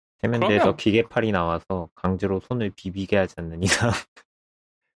 세면대에서 그러면- 기계팔이 나와서 강제로 손을 비비게 하지 않는 이상.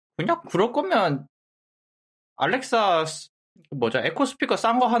 그냥 그럴 거면 알렉사 뭐죠? 에코 스피커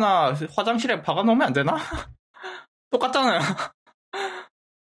싼 거 하나 화장실에 박아 놓으면 안 되나? 똑같잖아요.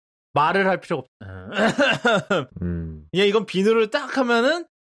 말을 할 필요가 없. 예, 이건 비누를 딱 하면은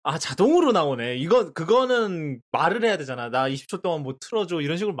자동으로 나오네. 그거는 말을 해야 되잖아. 나 20초 동안 뭐 틀어줘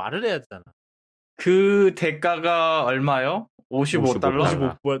이런 식으로 말을 해야 되잖아. 그 대가가 얼마요?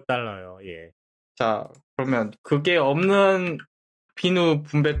 55달러? 55달러요. 예. 자, 그러면 그게 없는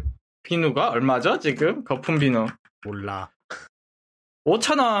비누가 얼마죠? 지금 거품 비누 몰라.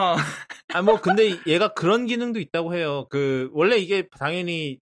 5,000원. 뭐 근데 얘가 그런 기능도 있다고 해요. 원래 이게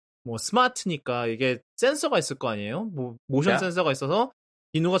당연히 뭐 스마트니까 이게 센서가 있을 거 아니에요? 뭐 모션 센서가 있어서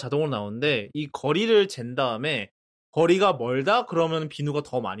비누가 자동으로 나오는데 이 거리를 잰 다음에 거리가 멀다 그러면 비누가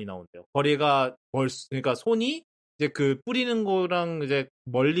더 많이 나온대요. 거리가 그러니까 손이 이제 그 뿌리는 거랑 이제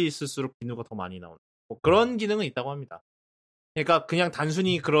멀리 있을수록 비누가 더 많이 나온다. 뭐 그런 기능은 있다고 합니다. 그러니까 그냥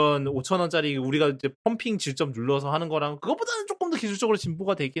단순히 그런 5,000원짜리 우리가 이제 펌핑 직접 눌러서 하는 거랑 그것보다는 조금 더 기술적으로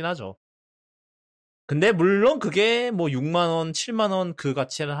진보가 되긴 하죠. 근데 물론 그게 뭐 6만 원, 7만 원 그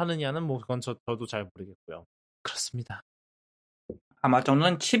가치를 하느냐는 뭐 그건 저도 잘 모르겠고요. 그렇습니다.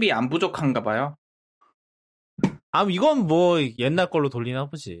 아마존은 칩이 안 부족한가 봐요. 이건 뭐 옛날 걸로 돌리나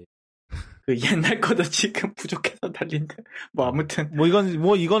보지. 그 옛날 거도 지금 부족해서 달린데. 뭐 아무튼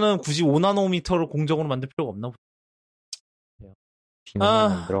이거는 굳이 5나노미터를 공정으로 만들 필요가 없나 보지.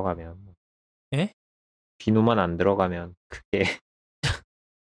 비누만 안 들어가면. 예? 비누만 안 들어가면 그게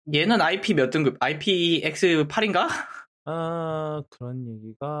얘는 IP 몇 등급? IPX8인가? 그런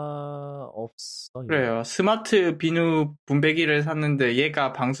얘기가 없어요. 그래요. 스마트 비누 분배기를 샀는데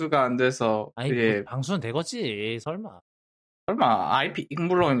얘가 방수가 안 돼서 방수는 되겠지. 설마 IP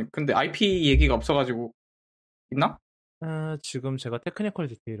물론 근데 IP 얘기가 없어가지고 있나? 지금 제가 테크니컬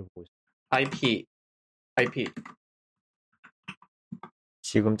디테일을 보고 있어요. IP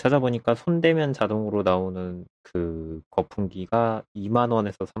지금 찾아보니까 손대면 자동으로 나오는 그 거품기가 2만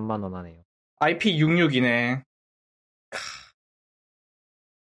원에서 3만 원 하네요. IP66이네.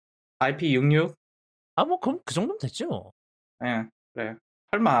 IP66? 뭐 그럼 그 정도면 됐죠. 예, 그래.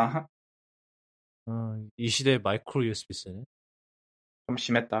 설마. 이 시대에 마이크로 USB 쓰네. 좀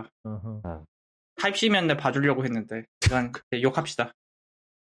심했다. 아. 타입C면 봐주려고 했는데 이건 욕합시다.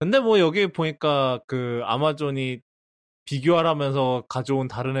 근데 뭐 여기 보니까 그 아마존이 비교하라면서 가져온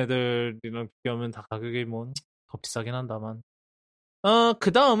다른 애들이랑 비교하면 다 가격이 뭐 더 비싸긴 한다만.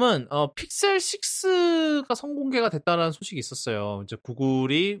 그 다음은 픽셀 6가 선공개가 됐다는 소식이 있었어요. 이제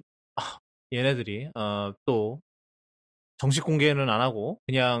구글이 얘네들이 또 정식 공개는 안 하고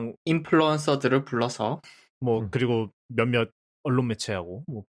그냥 인플루언서들을 불러서 뭐 그리고 몇몇 언론 매체하고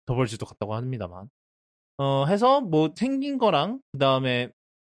뭐 더벌지도 갔다고 합니다만 해서 뭐 생긴 거랑 그 다음에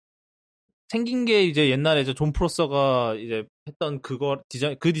생긴 게 이제 옛날에 이제 존 프로서가 이제 했던 그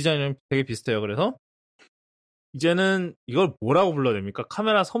디자인이랑 되게 비슷해요. 그래서 이제는 이걸 뭐라고 불러야 됩니까?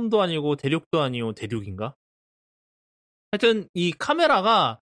 카메라 섬도 아니고 대륙도 아니고 대륙인가? 하여튼 이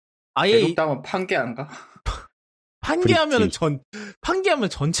카메라가 아예 대륙다면 판게안가? 판게하면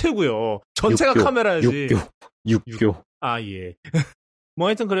전체고요. 전체가 카메라야지. 육교. 예. 뭐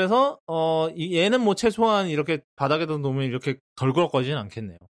하여튼 그래서 얘는 뭐 최소한 이렇게 바닥에다 놓으면 이렇게 덜그럭거리진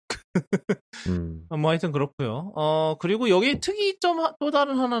않겠네요. 뭐 하여튼 그렇고요. 그리고 여기 특이점 또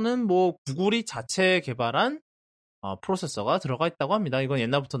다른 하나는 뭐 구글이 자체 개발한 프로세서가 들어가 있다고 합니다. 이건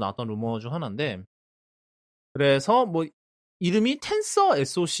옛날부터 나왔던 루머 중 하나인데 그래서 뭐 이름이 텐서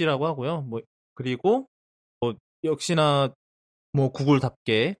SoC라고 하고요. 뭐 그리고 뭐 역시나 뭐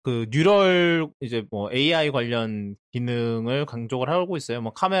구글답게 그 뉴럴 이제 뭐 AI 관련 기능을 강조를 하고 있어요.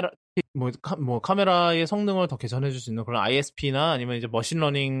 뭐 카메라의 성능을 더 개선해 줄 수 있는 그런 ISP나 아니면 이제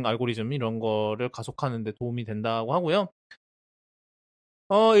머신러닝 알고리즘 이런 거를 가속하는 데 도움이 된다고 하고요.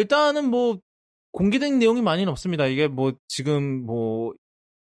 일단은 뭐 공개된 내용이 많이는 없습니다. 이게 뭐 지금 뭐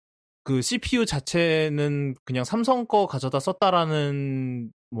그 CPU 자체는 그냥 삼성 거 가져다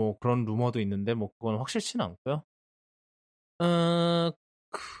썼다라는 뭐 그런 루머도 있는데 뭐 그건 확실치는 않고요.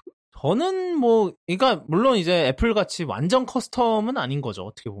 저는 뭐, 그러니까 물론 이제 애플 같이 완전 커스텀은 아닌 거죠.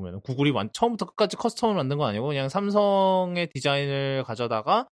 어떻게 보면 구글이 처음부터 끝까지 커스텀을 만든 건 아니고 그냥 삼성의 디자인을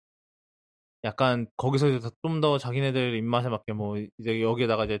가져다가 약간 거기서 좀 더 자기네들 입맛에 맞게 뭐 이제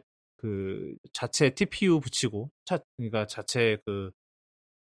여기에다가 이제 그 자체 TPU 붙이고 그러니까 자체 그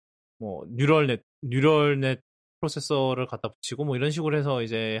뭐 뉴럴넷 프로세서를 갖다 붙이고 뭐 이런 식으로 해서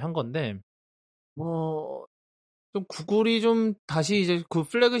이제 한 건데 뭐 좀 구글이 좀 다시 이제 그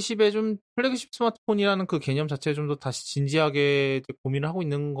플래그십 스마트폰이라는 그 개념 자체에 좀 더 다시 진지하게 고민을 하고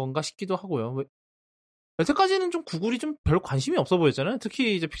있는 건가 싶기도 하고요. 여태까지는 좀 구글이 좀 별 관심이 없어 보였잖아요.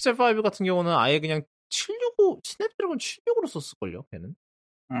 특히 이제 픽셀 5 같은 경우는 아예 그냥 765 스냅드래곤 765로 썼을걸요, 걔는.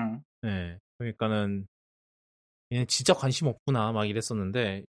 네. 그러니까는 얘는 진짜 관심 없구나 막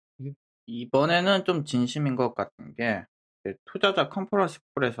이랬었는데 이번에는 좀 진심인 것 같은 게 투자자 컨퍼런스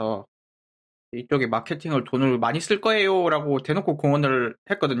콜에서 이쪽에 마케팅을 돈을 많이 쓸 거예요라고 대놓고 공언을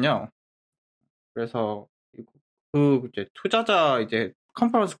했거든요. 그래서 그 이제 투자자 이제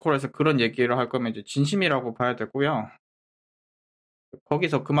컨퍼런스 콜에서 그런 얘기를 할 거면 이제 진심이라고 봐야 되고요.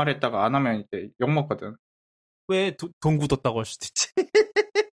 거기서 그 말 했다가 안 하면 이제 욕 먹거든. 왜 돈 굳었다고 할 수도 있지.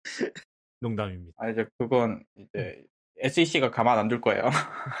 농담입니다. 이제 그건 이제 SEC가 가만 안 둘 거예요.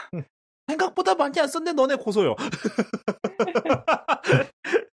 생각보다 많이 안 썼네. 너네 고소요.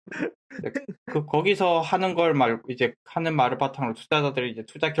 거기서 하는 걸 이제 하는 말을 바탕으로 투자자들이 이제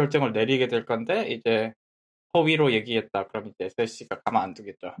투자 결정을 내리게 될 건데 이제 허위로 얘기했다. 그럼 이제 SEC가 가만 안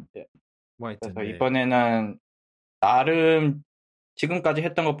두겠죠. 예. 그래서 이번에는 나름 지금까지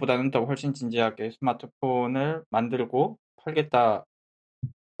했던 것보다는 더 훨씬 진지하게 스마트폰을 만들고 팔겠다로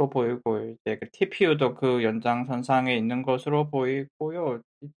보이고 이제 그 TPU도 그 연장선상에 있는 것으로 보이고요.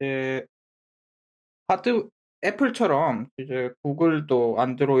 이제 애플처럼 이제 구글도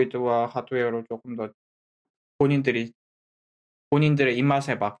안드로이드와 하드웨어로 조금 더 본인들의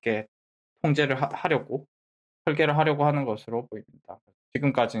입맛에 맞게 통제를 하려고 설계를 하려고 하는 것으로 보입니다.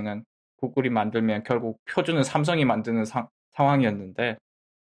 지금까지는 구글이 만들면 결국 표준은 삼성이 만드는 상황이었는데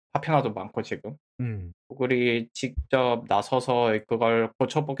파편화도 많고 지금 구글이 직접 나서서 그걸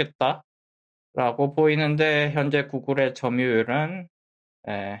고쳐보겠다라고 보이는데 현재 구글의 점유율은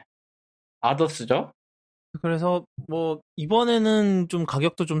아더스죠. 그래서 뭐 이번에는 좀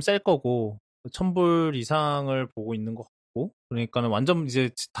가격도 좀 셀 거고 1,000불 이상을 보고 있는 것 같고 그러니까는 완전 이제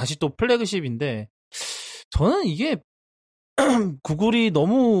다시 또 플래그십인데 저는 이게 구글이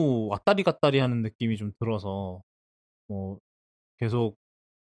너무 왔다리 갔다리 하는 느낌이 좀 들어서 뭐 계속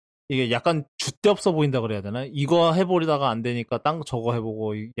이게 약간 줏대 없어 보인다 그래야 되나? 이거 해보려다가 안 되니까 딴 저거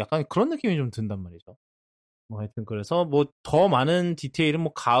해보고 약간 그런 느낌이 좀 든단 말이죠. 뭐 하여튼 그래서 뭐 더 많은 디테일은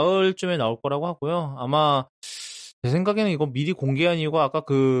뭐 가을쯤에 나올 거라고 하고요. 아마 제 생각에는 이거 미리 공개한 이유가 아까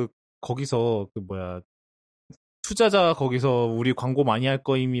거기서 투자자 거기서 우리 광고 많이 할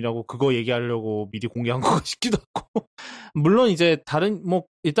거임이라고 그거 얘기하려고 미리 공개한 거 싶기도 하고. 물론 이제 다른 뭐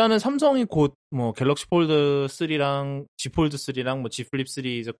일단은 삼성이 곧 뭐 갤럭시 폴드 3랑 G 폴드 3랑 뭐 G 플립 3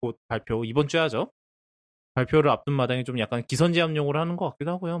 이제 곧 발표 이번 주에 하죠. 발표를 앞둔 마당에 좀 약간 기선제압용으로 하는 것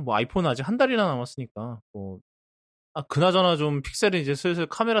같기도 하고요. 뭐 아이폰은 아직 한 달이나 남았으니까 그나저나 좀 픽셀이 이제 슬슬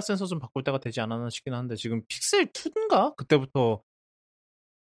카메라 센서 좀 바꿀 때가 되지 않았나 싶긴 한데 지금 픽셀 2인가 그때부터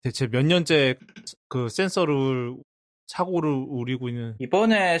대체 몇 년째 그 센서를 사고를 우리고 있는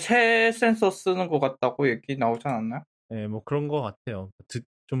이번에 새 센서 쓰는 것 같다고 얘기 나오지 않았나요? 네, 뭐 그런 것 같아요.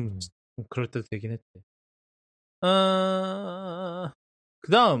 좀 그럴 때도 되긴 했대.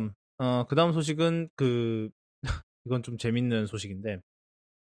 그다음 소식은 이건 좀 재밌는 소식인데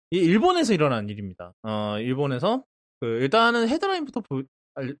일본에서 일어난 일입니다. 일본에서 일단은 헤드라인부터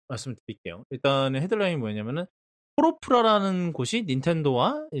말씀드릴게요. 일단은 헤드라인이 뭐냐면은 코로프라라는 곳이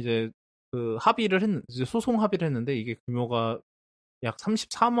닌텐도와 이제 이제 소송 합의를 했는데 이게 규모가 약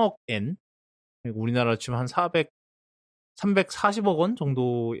 33억 엔, 우리나라 치면 한 340억 원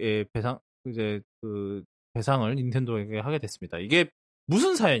정도의 배상을 닌텐도에게 하게 됐습니다. 이게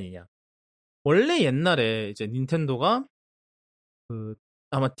무슨 사연이냐? 원래 옛날에 이제 닌텐도가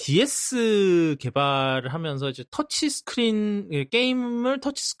아마 DS 개발을 하면서 이제 게임을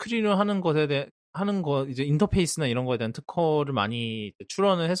터치 스크린으로 하는 거 이제 인터페이스나 이런 거에 대한 특허를 많이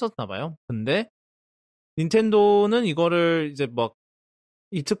출원을 했었나 봐요. 근데 닌텐도는 이거를 이제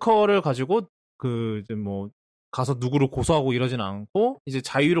이 특허를 가지고 이제 뭐 가서 누구를 고소하고 이러진 않고 이제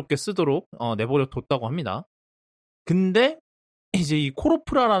자유롭게 쓰도록 내버려 뒀다고 합니다. 근데 이제 이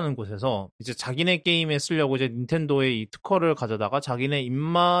코로프라라는 곳에서 이제 자기네 게임에 쓰려고 이제 닌텐도의 이 특허를 가져다가 자기네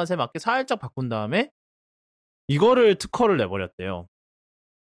입맛에 맞게 살짝 바꾼 다음에 이거를 특허를 내버렸대요.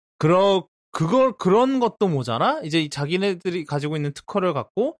 그런 것도 모자라 이제 자기네들이 가지고 있는 특허를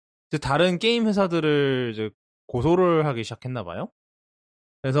갖고 이제 다른 게임 회사들을 이제 고소를 하기 시작했나 봐요.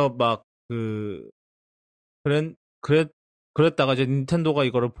 그래서 막 그랬다가 이제 닌텐도가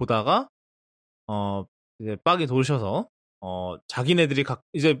이거를 보다가 이제 빡이 돌으셔서 자기네들이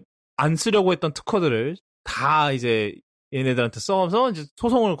이제 안 쓰려고 했던 특허들을 다 이제 얘네들한테 써서 이제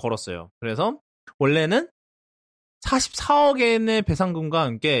소송을 걸었어요. 그래서 원래는 44억엔의 배상금과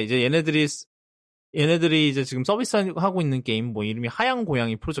함께 이제 얘네들이 이제 지금 서비스하고 있는 게임 뭐 이름이 하양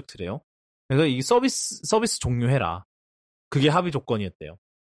고양이 프로젝트래요. 그래서 이 서비스 종료해라. 그게 합의 조건이었대요.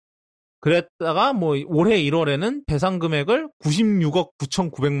 그랬다가 뭐 올해 1월에는 배상 금액을 96억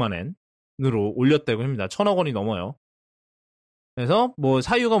 9,900만 엔으로 올렸다고 합니다. 1,000억 원이 넘어요. 그래서 뭐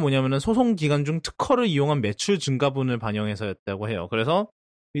사유가 뭐냐면은 소송 기간 중 특허를 이용한 매출 증가분을 반영해서였다고 해요. 그래서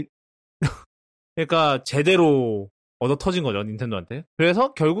그러니까 제대로 얻어 터진 거죠, 닌텐도한테.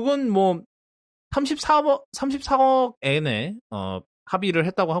 그래서 결국은 뭐 34억 엔에 합의를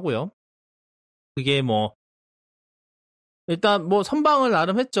했다고 하고요. 그게 뭐 일단 뭐 선방을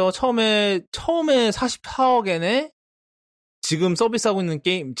나름 했죠. 처음에 44억 엔에 지금 서비스하고 있는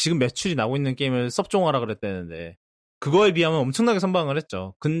게임, 지금 매출이 나고 있는 게임을 섭종하라 그랬다는데 그거에 비하면 엄청나게 선방을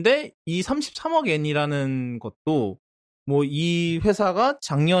했죠. 근데 이 33억 엔이라는 것도 뭐 이 회사가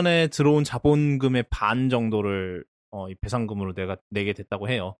작년에 들어온 자본금의 반 정도를 이 배상금으로 내게 됐다고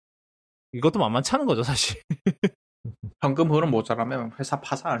해요. 이것도 만만치 않은 거죠, 사실. 현금 흐름 모자라면 회사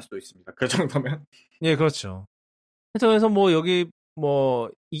파산할 수도 있습니다. 그 정도면. 예, 그렇죠. 그래서 뭐 여기 뭐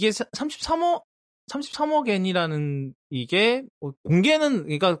이게 33억 엔이라는 이게 뭐 공개는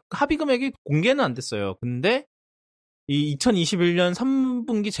그러니까 합의 금액이 공개는 안 됐어요. 근데 이 2021년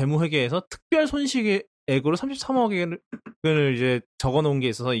 3분기 재무회계에서 특별 손실액으로 33억 엔을 이제 적어 놓은 게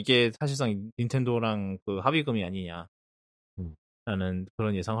있어서 이게 사실상 닌텐도랑 그 합의금이 아니냐라는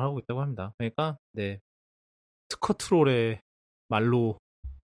그런 예상을 하고 있다고 합니다. 그러니까 네. 특허 트롤의 말로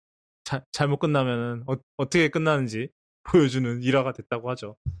잘못 끝나면은 어떻게 끝나는지 보여주는 일화가 됐다고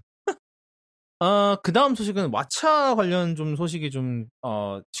하죠. 그 다음 소식은 왓챠 관련 좀 소식이 좀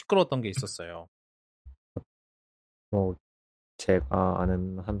시끄러웠던 게 있었어요. 뭐 제가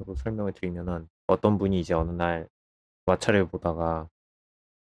아는 한으로 설명을 드리면은 어떤 분이 이제 어느 날 왓챠를 보다가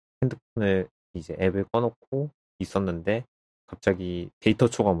핸드폰에 이제 앱을 꺼놓고 있었는데 갑자기 데이터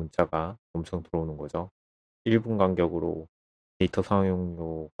초과 문자가 엄청 들어오는 거죠. 1분 간격으로 데이터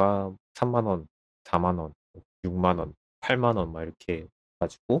사용료가 3만 원, 4만 원, 6만 원, 8만 원 막 이렇게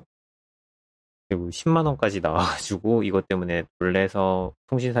가지고 그리고 10만 원까지 나와가지고 이것 때문에 놀래서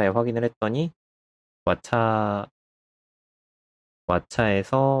통신사에 확인을 했더니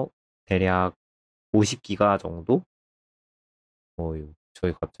왓챠에서 대략 50기가 정도?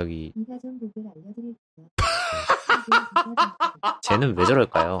 저희 갑자기 쟤는 왜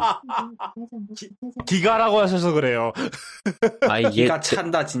저럴까요? 기가라고 하셔서 그래요. 이게 기가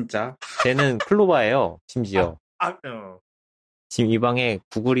찬다 진짜. 쟤는 클로바예요. 심지어. 지금 이 방에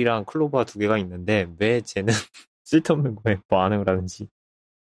구글이랑 클로바 2개가 있는데 왜 쟤는 쓸데없는 거에 반응을 하는지.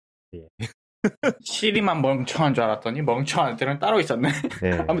 예. 시리만 멍청한 줄 알았더니 멍청한 애들은 따로 있었네.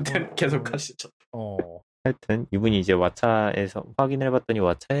 네. 아무튼 계속 하시죠. 하여튼 이분이 이제 왓챠에서 확인을 해봤더니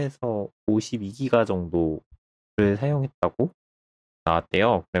왓챠에서 52기가 정도를 사용했다고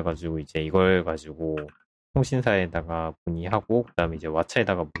나왔대요. 그래가지고 이제 이걸 가지고 통신사에다가 문의하고 그다음에 이제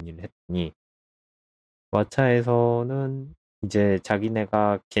왓챠에다가 문의를 했더니 왓챠에서는 이제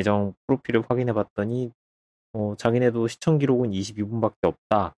자기네가 계정 프로필을 확인해봤더니 자기네도 시청 기록은 22분밖에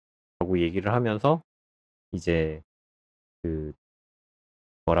없다라고 얘기를 하면서 이제 그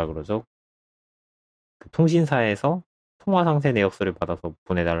뭐라 그러죠? 그 통신사에서 통화 상세 내역서를 받아서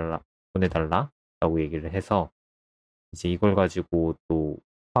보내달라라고 얘기를 해서 이제 이걸 가지고 또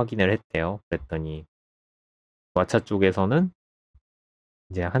확인을 했대요. 그랬더니 왓챠 쪽에서는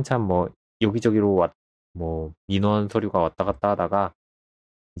이제 한참 뭐 여기저기로 뭐 민원 서류가 왔다 갔다 하다가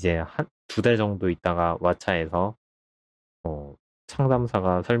이제 한 2달 정도 있다가 왓챠에서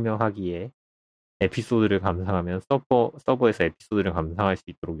상담사가 설명하기에 에피소드를 감상하면 서버에서 에피소드를 감상할 수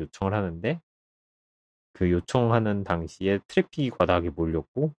있도록 요청을 하는데 그 요청하는 당시에 트래픽이 과다하게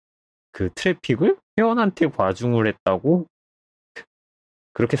몰렸고 그 트래픽을 회원한테 과중을 했다고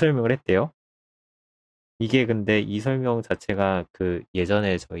그렇게 설명을 했대요. 이게 근데 이 설명 자체가 그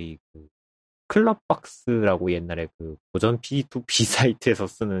예전에 저희 그 클럽박스라고 옛날에 그 고전 P2P 사이트에서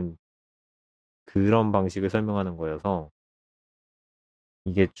쓰는 그런 방식을 설명하는 거여서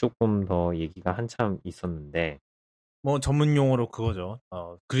이게 조금 더 얘기가 한참 있었는데 뭐 전문 용어로 그거죠.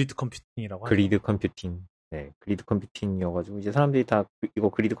 그리드 컴퓨팅이라고 하죠. 그리드 컴퓨팅. 네, 그리드 컴퓨팅이어가지고 이제 사람들이 다 이거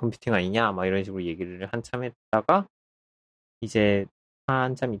그리드 컴퓨팅 아니냐 막 이런 식으로 얘기를 한참 했다가 이제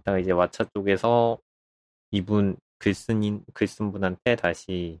한참 있다가 이제 왓챠 쪽에서 이분 글쓴 분한테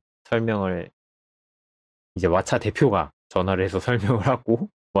다시 설명을 이제 왓챠 대표가 전화를 해서 설명을 하고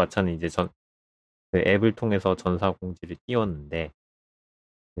왓챠는 이제 그 앱을 통해서 전사 공지를 띄웠는데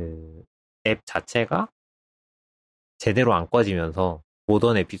그 앱 자체가 제대로 안 꺼지면서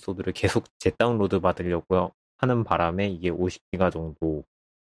모던 에피소드를 계속 재다운로드 받으려고 하는 바람에 이게 50기가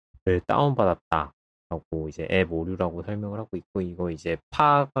정도를 다운받았다라고 이제 앱 오류라고 설명을 하고 있고 이거 이제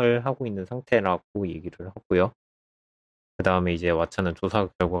파악을 하고 있는 상태라고 얘기를 하고요. 그 다음에 이제 왓챠는 조사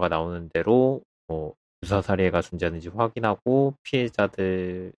결과가 나오는 대로 유사 사례가 존재하는지 확인하고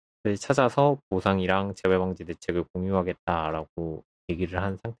피해자들을 찾아서 보상이랑 재발 방지 대책을 공유하겠다라고 얘기를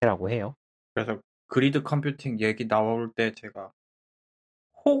한 상태라고 해요. 그래서 그리드 컴퓨팅 얘기 나올 때 제가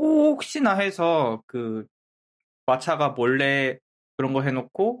혹시나 해서 그 왓챠가 몰래 그런 거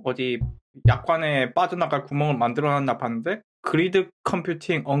해놓고 어디 약관에 빠져나갈 구멍을 만들어놨나 봤는데 그리드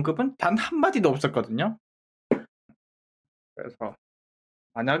컴퓨팅 언급은 단 한마디도 없었거든요. 그래서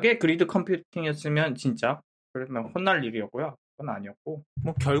만약에 그리드 컴퓨팅이었으면 진짜 그러면 혼날 일이었고요. 그건 아니었고.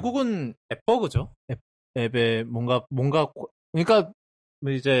 뭐 결국은 앱 버그죠. 앱에 뭔가 그러니까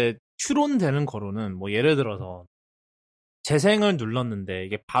뭐 이제 추론되는 거로는 뭐 예를 들어서 재생을 눌렀는데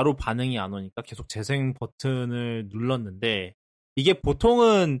이게 바로 반응이 안 오니까 계속 재생 버튼을 눌렀는데 이게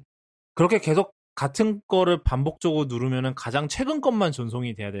보통은 그렇게 계속 같은 거를 반복적으로 누르면은 가장 최근 것만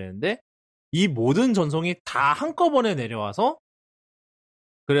전송이 돼야 되는데 이 모든 전송이 다 한꺼번에 내려와서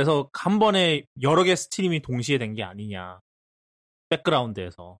그래서 한 번에 여러 개 스트림이 동시에 된 게 아니냐.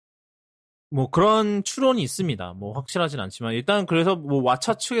 백그라운드에서. 뭐 그런 추론이 있습니다. 뭐 확실하진 않지만 일단 그래서 뭐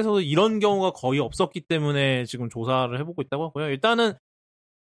왓챠 측에서도 이런 경우가 거의 없었기 때문에 지금 조사를 해보고 있다고 하고요. 일단은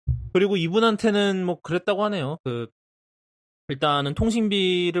그리고 이분한테는 뭐 그랬다고 하네요. 일단은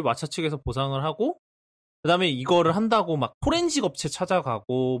통신비를 왓챠 측에서 보상을 하고 그다음에 이거를 한다고 막 포렌식 업체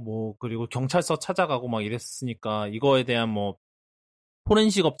찾아가고 뭐 그리고 경찰서 찾아가고 막 이랬으니까 이거에 대한 뭐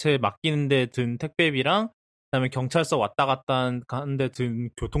포렌식 업체에 맡기는데 든 택배비랑 그다음에 경찰서 왔다 갔다 하는데 든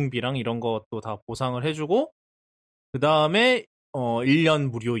교통비랑 이런 것도 다 보상을 해주고 그다음에 1년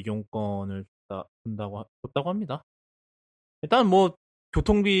무료 이용권을 줬다고 합니다. 일단 뭐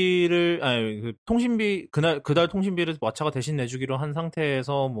교통비를 그 통신비 그달 통신비를 왓챠가 대신 내주기로 한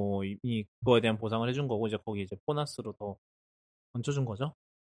상태에서 뭐 이미 그거에 대한 보상을 해준 거고 이제 거기 이제 보너스로 더 얹혀준 거죠.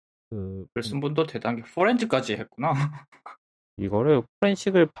 글쓴 분도 대단히 포렌즈까지 했구나. 이거를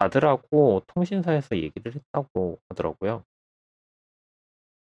포렌식을 받으라고 통신사에서 얘기를 했다고 하더라고요.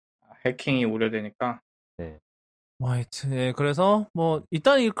 해킹이 우려되니까. 네. 하여튼 예, 그래서 뭐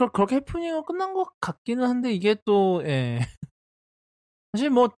일단 그렇게 해프닝은 끝난 것 같기는 한데 이게 또 예.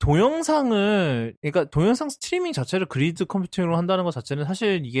 사실 뭐 그러니까 동영상 스트리밍 자체를 그리드 컴퓨팅으로 한다는 것 자체는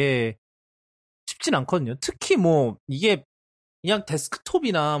사실 이게 쉽진 않거든요. 특히 뭐 이게 그냥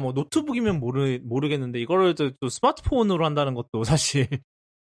데스크톱이나 뭐 노트북이면 모르겠는데 이거를 또 스마트폰으로 한다는 것도 사실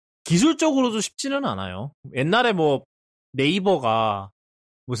기술적으로도 쉽지는 않아요. 옛날에 뭐 네이버가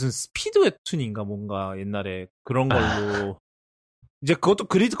무슨 스피드 웹툰인가 뭔가 옛날에 그런 걸로 이제 그것도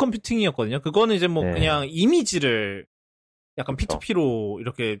그리드 컴퓨팅이었거든요. 그거는 이제 뭐 네. 그냥 이미지를 약간 그쵸. P2P로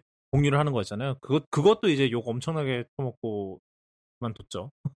이렇게 공유를 하는 거였잖아요. 그것도 이제 욕 엄청나게 처먹고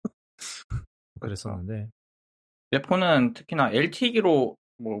그만뒀죠. 그랬었는데. 휴대폰은 특히나 LTE기로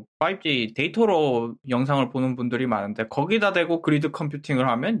뭐 5G 데이터로 영상을 보는 분들이 많은데 거기다 대고 그리드 컴퓨팅을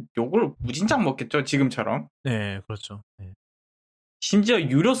하면 욕을 무진장 먹겠죠. 지금처럼. 네, 그렇죠. 네. 심지어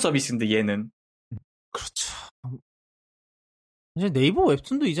유료 서비스인데 얘는. 그렇죠. 이제 네이버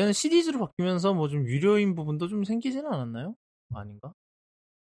웹툰도 이제는 시리즈로 바뀌면서 뭐 좀 유료인 부분도 좀 생기지는 않았나요? 아닌가?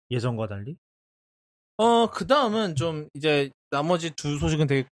 예전과 달리? 그 다음은 좀 이제 나머지 두 소식은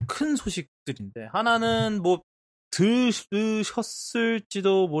되게 큰 소식들인데 하나는 뭐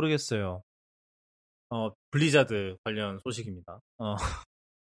들으셨을지도 모르겠어요. 블리자드 관련 소식입니다.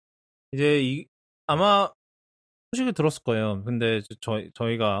 이제 아마 소식을 들었을 거예요. 근데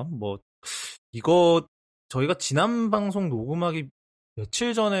저희가 뭐 이거 저희가 지난 방송 녹음하기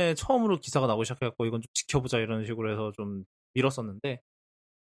며칠 전에 처음으로 기사가 나오기 시작해갖고 이건 좀 지켜보자 이런 식으로 해서 좀 미뤘었는데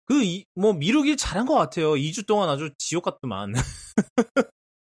뭐 미루길 잘한 것 같아요. 2주 동안 아주 지옥 같더만.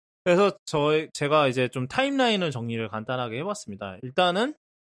 그래서 제가 이제 좀 타임라인을 정리를 간단하게 해봤습니다. 일단은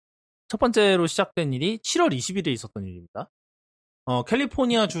첫 번째로 시작된 일이 7월 20일에 있었던 일입니다.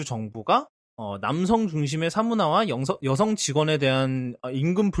 캘리포니아 주 정부가 남성 중심의 사문화와 여성 직원에 대한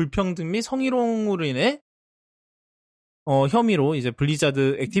임금 불평등 및 성희롱으로 인해 혐의로 이제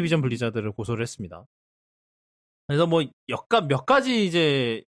액티비전 블리자드를 고소를 했습니다. 그래서 뭐 몇 가지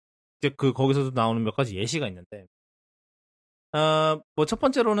이제 거기서도 나오는 몇 가지 예시가 있는데 뭐 첫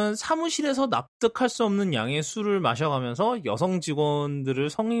번째로는 사무실에서 납득할 수 없는 양의 술을 마셔가면서 여성 직원들을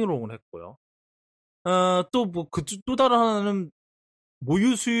성희롱을 했고요. 또 다른 하나는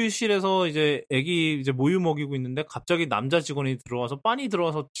모유 수유실에서 이제 애기 이제 모유 먹이고 있는데 갑자기 남자 직원이 들어와서 빤히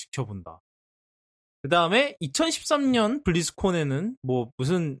들어와서 지켜본다. 그 다음에 2013년 블리즈콘에는 뭐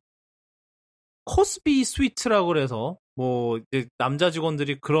무슨 코스비 스위트라고 그래서 뭐 이제 남자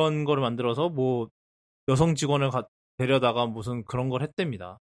직원들이 그런 거를 만들어서 뭐 여성 직원을 데려다가 무슨 그런 걸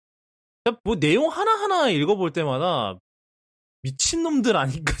했답니다. 뭐 내용 하나하나 읽어볼 때마다 미친놈들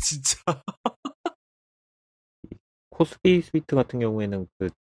아닌가 진짜. 코스비 스위트 같은 경우에는 그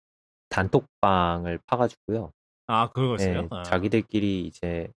단톡방을 파가지고요. 아, 그거였어요? 네, 아. 자기들끼리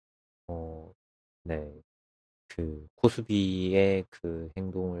이제 네, 그 코스비의 그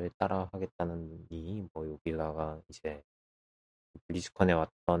행동을 따라하겠다느니 뭐 여기다가 이제 블리즈컨에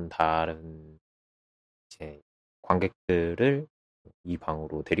왔던 다른 이제 관객들을 이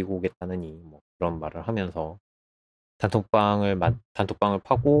방으로 데리고 오겠다느니 뭐 그런 말을 하면서 단톡방을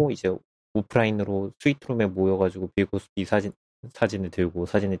파고 이제 오프라인으로 스위트룸에 모여가지고 빌 코스비 사진을 들고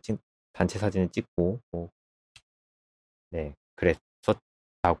단체 사진을 찍고 뭐 네,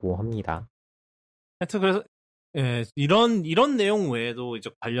 그랬었다고 합니다. 하여튼 그래서 예, 이런 내용 외에도 이제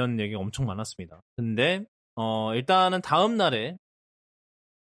관련 얘기가 엄청 많았습니다. 근데 일단은 다음 날에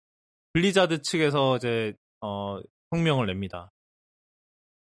블리자드 측에서 이제 성명을 냅니다.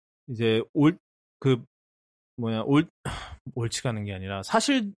 이제 옳지 않은 게 아니라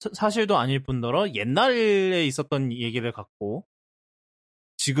사실도 아닐 뿐더러 옛날에 있었던 얘기를 갖고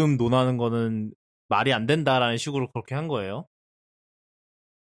지금 논하는 거는 말이 안 된다라는 식으로 그렇게 한 거예요.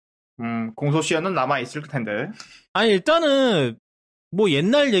 공소시효는 남아있을 텐데. 아니, 일단은, 뭐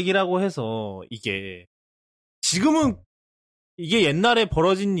옛날 얘기라고 해서, 이게, 지금은, 이게 옛날에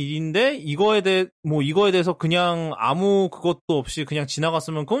벌어진 일인데, 이거에 대해서 그냥 아무 그것도 없이 그냥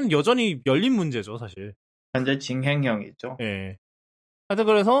지나갔으면, 그건 여전히 열린 문제죠, 사실. 현재 징행형이죠. 예. 하여튼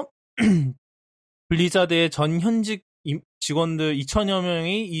그래서, 블리자드의 전 현직 직원들 2,000여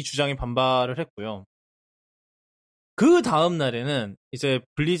명이 이 주장에 반발을 했고요. 그 다음 날에는 이제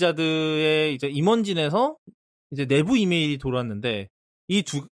블리자드의 이제 임원진에서 이제 내부 이메일이 돌았는데 이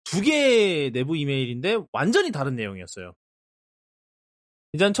두 개의 내부 이메일인데 완전히 다른 내용이었어요.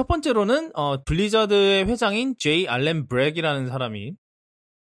 일단 첫 번째로는 블리자드의 회장인 제이 알렌 브렉이라는 사람이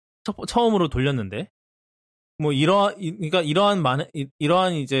처음으로 돌렸는데 뭐 이러한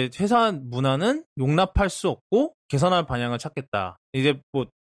이제 회사 문화는 용납할 수 없고 개선할 방향을 찾겠다. 이제 뭐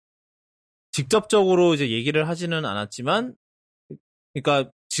직접적으로 이제 얘기를 하지는 않았지만, 그러니까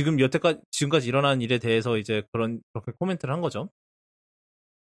지금까지 일어난 일에 대해서 이제 그렇게 코멘트를 한 거죠.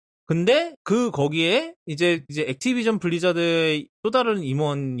 근데 거기에 이제 액티비전 블리자드의 또 다른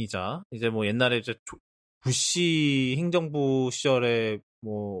임원이자 이제 뭐 옛날에 이제 부시 행정부 시절에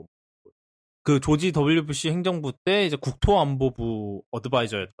뭐 그 조지 W 부시 행정부 때 이제 국토안보부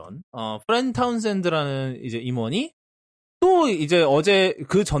어드바이저였던 프렌 타운샌드라는 이제 임원이 또 이제 어제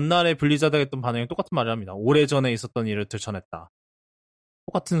그 전날에 블리자드가 했던 반응이 똑같은 말을 합니다. 오래전에 있었던 일을 들춰냈다.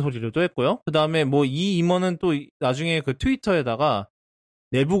 똑같은 소리를 또 했고요. 그 다음에 뭐 이 임원은 또 나중에 그 트위터에다가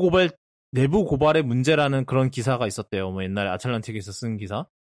내부 고발의 문제라는 그런 기사가 있었대요. 뭐 옛날에 아틀란틱에서 쓴 기사.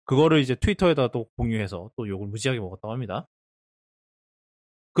 그거를 이제 트위터에다 또 공유해서 또 욕을 무지하게 먹었다고 합니다.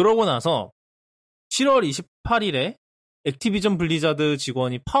 그러고 나서 7월 28일에 액티비전 블리자드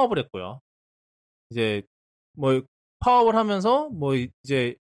직원이 파업을 했고요. 이제 뭐 파업을 하면서 뭐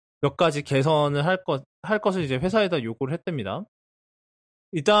이제 몇 가지 개선을 할 것을 이제 회사에다 요구를 했답니다.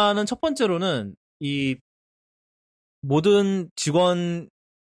 일단은 첫 번째로는 이 모든 직원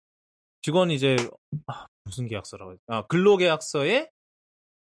이제 무슨 계약서라고 했지? 근로계약서에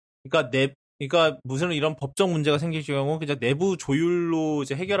그러니까 무슨 이런 법적 문제가 생길 경우 그냥 내부 조율로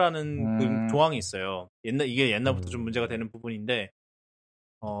이제 해결하는 그 조항이 있어요. 이게 옛날부터 좀 문제가 되는 부분인데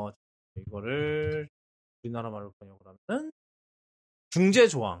이거를 우리나라 말로 번역을 하면 중재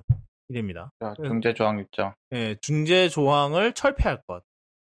조항 이랍니다. 중재 조항 있죠. 네, 중재 조항을 철폐할 것.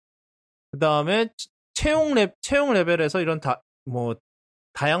 그 다음에 채용 레벨에서 이런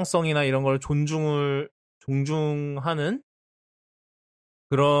다양성이나 이런 걸 존중하는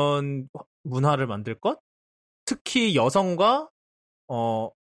그런 문화를 만들 것. 특히 여성과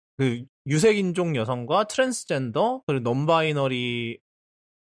그 유색인종 여성과 트랜스젠더 그리고 넘바이너리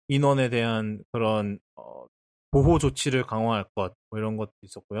인원에 대한 그런 보호 조치를 강화할 것, 뭐 이런 것도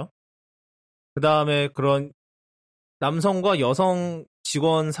있었고요. 그 다음에 그런 남성과 여성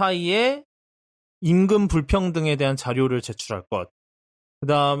직원 사이에 임금 불평등에 대한 자료를 제출할 것. 그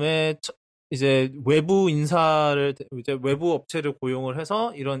다음에 이제 외부 업체를 고용을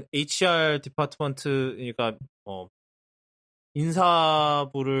해서 이런 HR 디파트먼트, 그러니까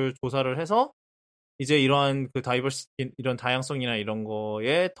인사부를 조사를 해서 이제 이러한 그 이런 다양성이나 이런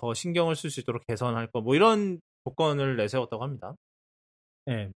거에 더 신경을 쓸 수 있도록 개선할 거, 뭐 이런 조건을 내세웠다고 합니다.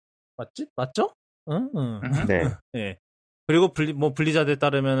 예. 맞죠? 응, 응. 네. 예. 그리고 블리자드에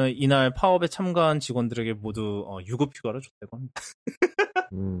따르면은 이날 파업에 참가한 직원들에게 모두 유급 휴가를 줬다고 합니다.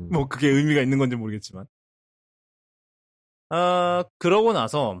 뭐 그게 의미가 있는 건지 모르겠지만. 그러고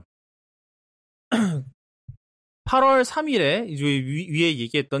나서 8월 3일에 이제 위에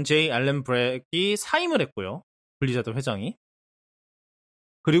얘기했던 제이 알렌 브렉이 사임을 했고요. 블리자드 회장이.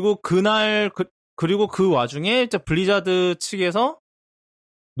 그리고 그리고 그 와중에 이제 블리자드 측에서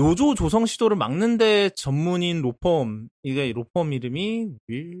노조 조성 시도를 막는데 전문인 로펌, 이게 로펌 이름이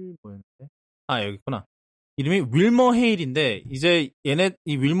뭐였는데? 여기 있구나. 이름이 윌머 헤일인데, 이제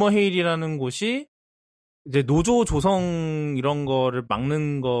이 윌머 헤일이라는 곳이 이제 노조 조성 이런 거를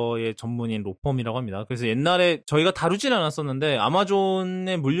막는 거에 전문인 로펌이라고 합니다. 그래서 옛날에 저희가 다루진 않았었는데,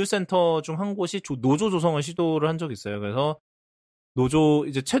 아마존의 물류센터 중 한 곳이 노조 조성을 시도를 한 적이 있어요. 그래서 노조,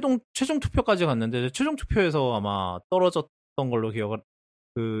 이제 최종 투표까지 갔는데, 최종 투표에서 아마 떨어졌던 걸로 기억을,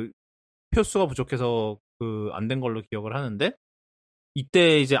 표수가 부족해서 안 된 걸로 기억을 하는데,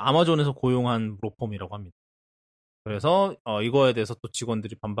 이때 이제 아마존에서 고용한 로펌이라고 합니다. 그래서 이거에 대해서 또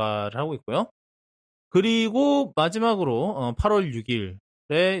직원들이 반발을 하고 있고요. 그리고 마지막으로 8월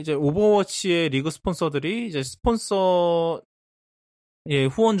 6일에 이제 오버워치의 리그 스폰서들이 이제 스폰서의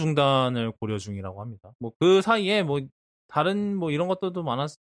후원 중단을 고려 중이라고 합니다. 뭐 그 사이에 뭐 다른 뭐 이런 것들도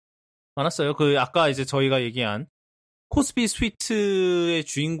많았어요. 아까 이제 저희가 얘기한 코스비 스위트의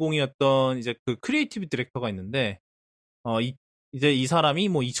주인공이었던 이제 그 크리에이티브 디렉터가 있는데 이제 이 사람이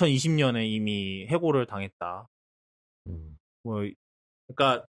뭐 2020년에 이미 해고를 당했다. 뭐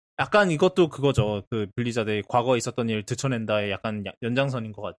그러니까 약간 이것도 그거죠. 블리자드의 과거에 있었던 일 드쳐낸다의 약간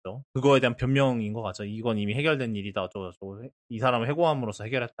연장선인 것 같죠. 그거에 대한 변명인 것 같죠. 이건 이미 해결된 일이다. 어쩌고저쩌고. 이 사람을 해고함으로써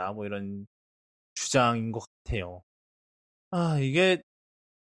해결했다. 뭐 이런 주장인 것 같아요.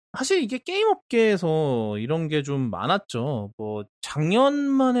 사실 이게 게임 업계에서 이런 게 좀 많았죠. 뭐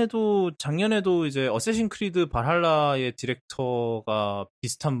작년에도 이제 어쌔신 크리드 발할라의 디렉터가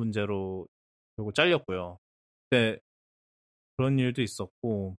비슷한 문제로 결국 잘렸고요. 그때 그런 일도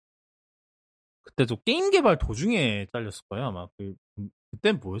있었고, 그때도 게임 개발 도중에 잘렸을 거예요, 아마.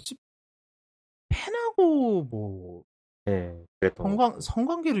 그때 뭐였지? 팬하고 뭐 네, 그랬던 것 같아요.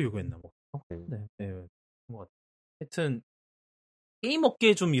 성관계를 요구했나 뭐. 네. 네, 그런 것 같아요. 하여튼 게임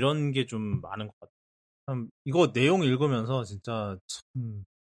업계에 좀 이런 게 좀 많은 것 같아요. 참 이거 내용 읽으면서 진짜 참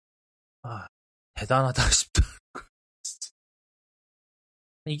대단하다 싶다.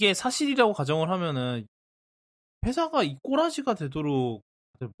 이게 사실이라고 가정을 하면은 회사가 이 꼬라지가 되도록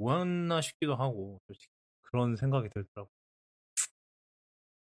다들 뭐 했나 싶기도 하고 솔직히 그런 생각이 들더라고요.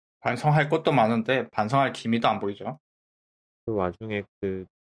 반성할 것도 많은데 반성할 기미도 안 보이죠. 그 와중에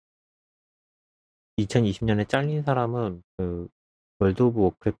 2020년에 잘린 사람은 월드 오브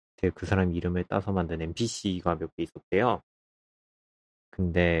워크래프트에 그 사람 이름을 따서 만든 NPC가 몇 개 있었대요.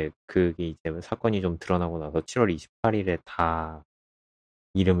 근데 그게 이제 사건이 좀 드러나고 나서 7월 28일에 다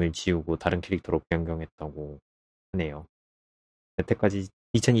이름을 지우고 다른 캐릭터로 변경했다고 하네요. 여태까지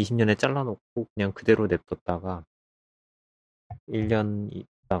 2020년에 잘라놓고 그냥 그대로 냅뒀다가 1년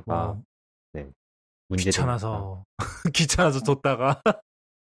있다가 네, 문제되니까 귀찮아서 뒀다가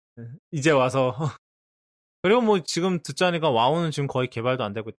이제 와서 그리고 뭐 지금 듣자니까 와우는 지금 거의 개발도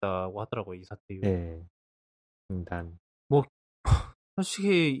안 되고 있다고 하더라고요. 이 사태 이후에. 네. 중단. 뭐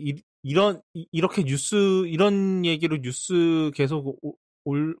솔직히 이렇게 이런 얘기로 뉴스 계속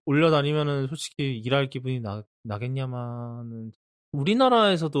올려다니면은 솔직히 일할 기분이 나겠냐마는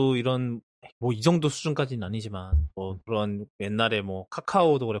우리나라에서도 이런 뭐 이 정도 수준까지는 아니지만 뭐 그런 옛날에 뭐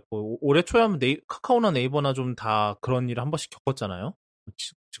카카오도 그랬고 올해 초에 하면 카카오나 네이버나 좀 다 그런 일을 한 번씩 겪었잖아요.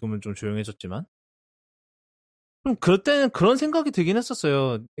 지금은 좀 조용해졌지만 좀 그럴 때는 그런 생각이 들긴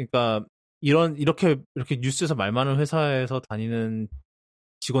했었어요. 그러니까 이렇게 뉴스에서 말 많은 회사에서 다니는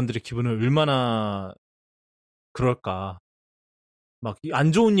직원들의 기분을 얼마나 그럴까. 막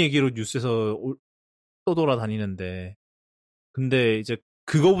안 좋은 얘기로 뉴스에서 떠돌아다니는데 근데 이제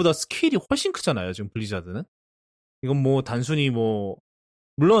그거보다 스케일이 훨씬 크잖아요. 지금 블리자드는. 이건 뭐 단순히 뭐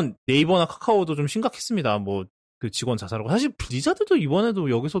물론 네이버나 카카오도 좀 심각했습니다. 뭐 그 직원 자살하고 사실 블리자드도 이번에도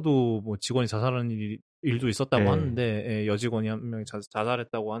여기서도 뭐 직원이 자살하는 일도 있었다고 하는데 여직원이 한 명이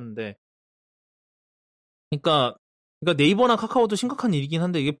자살했다고 하는데 그러니까 네이버나 카카오도 심각한 일이긴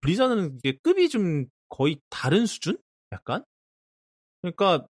한데 이게 블리자드는 이게 급이 좀 거의 다른 수준? 약간?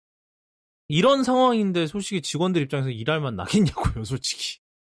 그러니까 이런 상황인데 솔직히 직원들 입장에서 일할 만 나겠냐고요, 솔직히.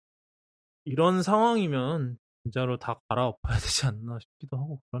 이런 상황이면 진짜로 다 갈아엎어야 되지 않나 싶기도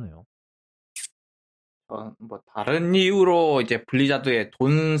하고 그러네요. 뭐 다른 이유로 이제 블리자드에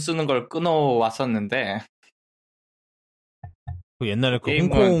돈 쓰는 걸 끊어왔었는데 그 옛날에 그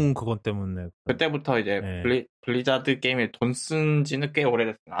게임은- 홍콩 그것 때문에. 그때부터 이제 네. 블리자드 게임에 돈 쓴 지는 꽤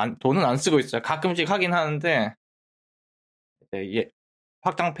오래됐어요. 돈은 안 쓰고 있어요. 가끔씩 하긴 하는데, 이제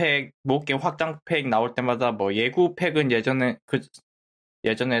확장팩, 모게임 확장팩 나올 때마다 뭐 예고팩은 예전에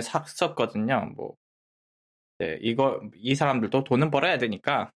샀었거든요. 뭐, 이 사람들도 돈은 벌어야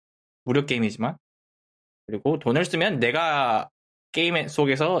되니까, 무료 게임이지만. 그리고 돈을 쓰면 내가 게임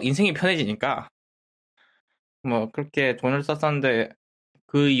속에서 인생이 편해지니까, 뭐, 그렇게 돈을 썼었는데,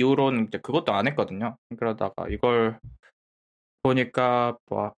 그 이후로는 이제 그것도 안 했거든요. 그러다가 이걸 보니까,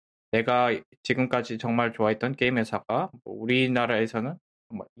 뭐, 내가 지금까지 정말 좋아했던 게임 회사가, 뭐 우리나라에서는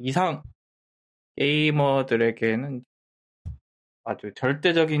정말 게이머들에게는 아주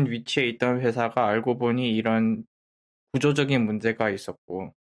절대적인 위치에 있던 회사가 알고 보니 이런 구조적인 문제가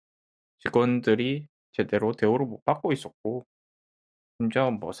있었고, 직원들이 제대로 대우를 못 받고 있었고, 심지어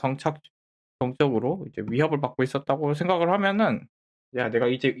뭐 성적으로 이제 위협을 받고 있었다고 생각을 하면은, 야, 내가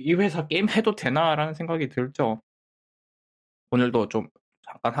이제 이 회사 게임 해도 되나라는 생각이 들죠. 오늘도 좀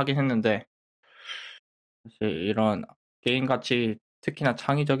잠깐 하긴 했는데, 사실 이런 게임같이 특히나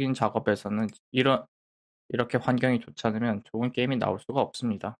창의적인 작업에서는 이렇게 환경이 좋지 않으면 좋은 게임이 나올 수가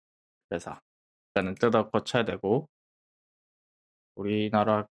없습니다. 그래서 일단은 뜯어 고쳐야 되고,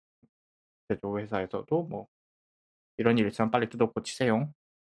 우리나라 제조 회사에서도 뭐 이런 일 있으면 빨리 뜯어 고치세요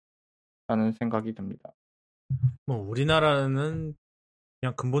라는 생각이 듭니다. 뭐 우리나라는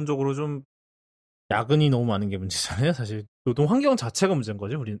그냥 근본적으로 좀 야근이 너무 많은 게 문제잖아요. 사실 노동 환경 자체가 문제인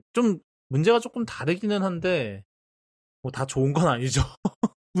거죠. 우리 좀 문제가 조금 다르기는 한데 뭐 다 좋은 건 아니죠.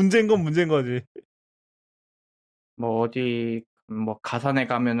 문제인 건 문제인 거지. 뭐 어디 뭐 가산에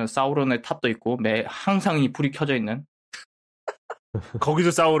가면은 사우론의 탑도 있고 항상 이 불이 켜져 있는,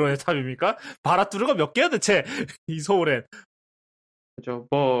 거기도 사우론의 탑입니까? 바라투르가 몇 개야 대체 이 서울엔. 그죠.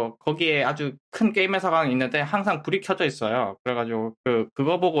 뭐 거기에 아주 큰 게임 회사가 있는데 항상 불이 켜져 있어요. 그래가지고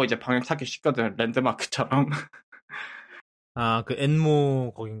그거 보고 이제 방향 찾기 쉽거든. 랜드마크처럼. 아, 그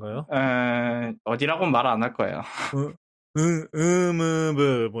엔모 거긴가요? 어디라고는 말 안 할 거예요.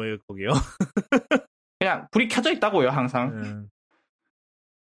 뭐 거기요? 그냥 불이 켜져 있다고요, 항상.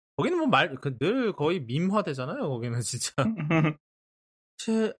 거기는 뭐 늘 거의 밈화되잖아요. 거기는 진짜.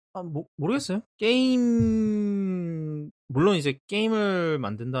 모르겠어요. 물론 이제 게임을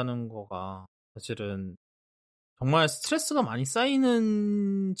만든다는 거가 사실은 정말 스트레스가 많이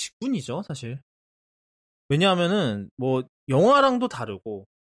쌓이는 직군이죠, 사실. 왜냐하면은, 뭐, 영화랑도 다르고,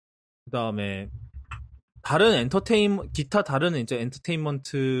 그 다음에, 다른 이제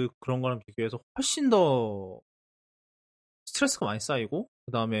엔터테인먼트 그런 거랑 비교해서 훨씬 더 스트레스가 많이 쌓이고,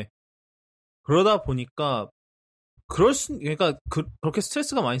 그 다음에, 그러다 보니까, 그러니까, 그렇게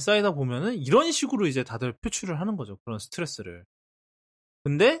스트레스가 많이 쌓이다 보면은, 이런 식으로 이제 다들 표출을 하는 거죠, 그런 스트레스를.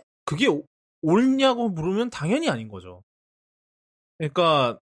 근데, 그게 옳냐고 물으면 당연히 아닌 거죠.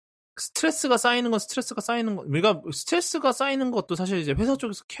 그러니까, 스트레스가 쌓이는 건 우리가 스트레스가 쌓이는 것도 사실 이제 회사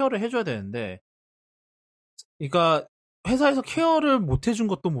쪽에서 케어를 해줘야 되는데, 그러니까 회사에서 케어를 못 해준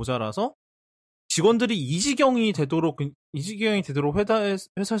것도 모자라서 직원들이 이 지경이 되도록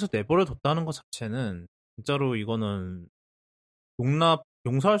회사에서 내버려 뒀다는 것 자체는 진짜로 이거는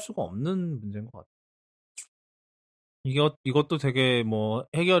용서할 수가 없는 문제인 것 같아요. 이것도 되게 뭐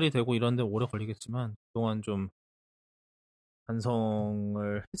해결이 되고 이런데 오래 걸리겠지만 그동안 좀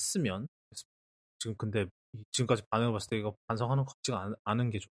반성을 했으면. 근데 지금까지 반응을 봤을 때 이거 반성하는 것 같지가 않은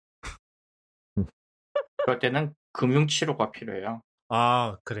게 좋아. 그럴 때는 금융치료가 필요해요.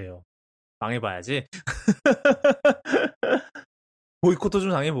 아, 그래요. 망해봐야지. 보이콧도 좀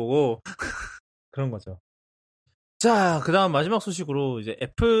당해보고 그런 거죠. 자, 그 다음 마지막 소식으로 이제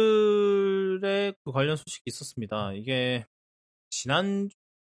애플의 그 관련 소식이 있었습니다. 이게 지난주.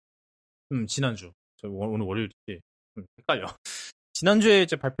 오늘 월요일이지. 헷갈려. 지난주에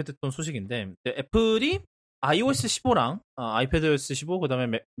이제 발표됐던 소식인데, 애플이 iOS 15랑 iPadOS 15, 그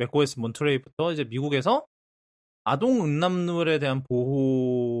다음에 macOS 몬트레이부터 이제 미국에서 아동 음란물에 대한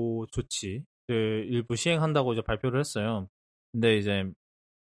보호 조치를 일부 시행한다고 이제 발표를 했어요. 근데 이제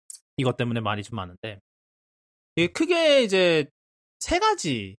이것 때문에 말이 좀 많은데, 이게 크게 이제 세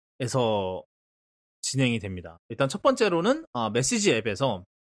가지에서 진행이 됩니다. 일단 첫 번째로는 메시지 앱에서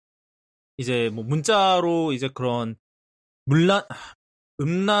이제 뭐 문자로 이제 그런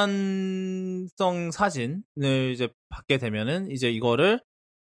음란성 사진을 이제 받게 되면은 이제 이거를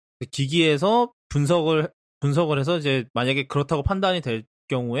기기에서 분석을 해서 이제 만약에 그렇다고 판단이 될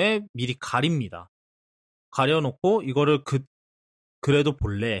경우에 미리 가립니다. 가려놓고 이거를 그래도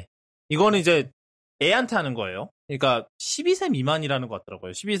볼래. 이거는 이제 애한테 하는 거예요. 그러니까 12세 미만이라는 것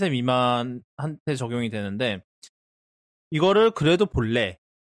같더라고요. 12세 미만한테 적용이 되는데 이거를 그래도 볼래?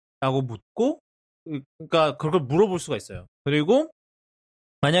 라고 묻고 그러니까 그걸 물어볼 수가 있어요. 그리고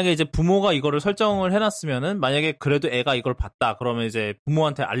만약에 이제 부모가 이거를 설정을 해놨으면은 만약에 그래도 애가 이걸 봤다 그러면 이제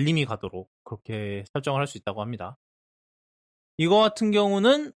부모한테 알림이 가도록 그렇게 설정을 할 수 있다고 합니다. 이거 같은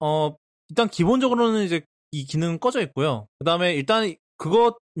경우는 일단 기본적으로는 이제 이 기능은 꺼져 있고요. 그다음에 일단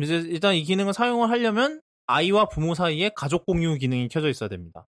일단 이 기능을 사용을 하려면 아이와 부모 사이에 가족 공유 기능이 켜져 있어야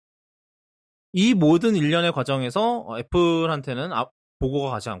됩니다. 이 모든 일련의 과정에서 애플한테는 보고가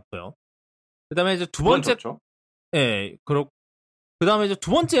가지 않고요. 그다음에 이제 두 번째, 예, 그다음에 이제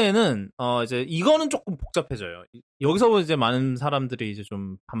두 번째는 이제 이거는 조금 복잡해져요. 여기서 이제 많은 사람들이 이제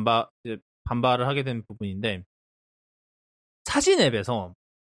좀 반발을 하게 된 부분인데 사진 앱에서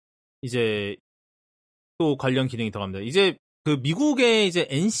이제 또 관련 기능이 들어갑니다. 이제 그 미국에 이제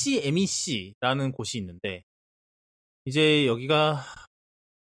NCMEC라는 곳이 있는데 이제 여기가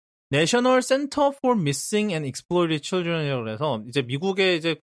National Center for Missing and Exploited Children이라고 해서 이제 미국의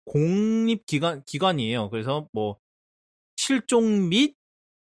이제 공립 기관이에요. 그래서 뭐 실종 및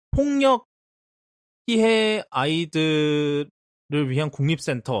폭력 피해 아이들을 위한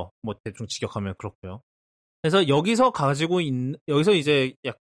국립센터 뭐 대충 직역하면 그렇고요. 그래서 여기서 이제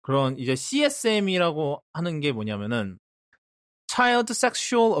그런 이제 CSM이라고 하는 게 뭐냐면은 Child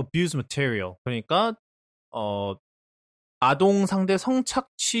Sexual Abuse Material 그러니까 아동 상대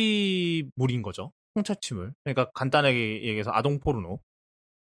성착취물인 거죠. 성착취물. 그러니까 간단하게 얘기해서 아동 포르노.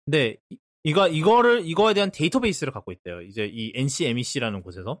 근데 이거에 대한 데이터베이스를 갖고 있대요. 이제 이 NCMEC라는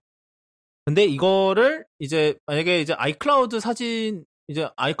곳에서. 근데 이거를 이제 만약에 이제 아이클라우드 사진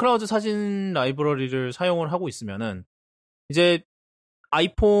라이브러리를 사용을 하고 있으면은 이제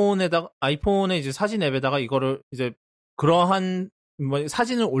아이폰의 이제 사진 앱에다가 이거를 이제 그러한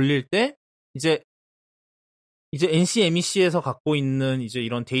사진을 올릴 때 이제 NCMEC에서 갖고 있는 이제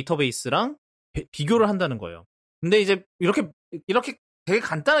이런 데이터베이스랑 비교를 한다는 거예요. 근데 이제 이렇게 되게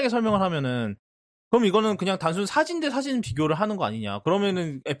간단하게 설명을 하면은 그럼 이거는 그냥 단순 사진 대 사진 비교를 하는 거 아니냐.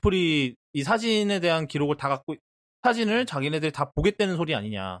 그러면은 애플이 이 사진에 대한 기록을 다 갖고 사진을 자기네들이 다 보겠다는 소리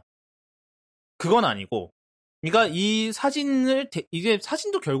아니냐. 그건 아니고. 그러니까 이 사진을 이게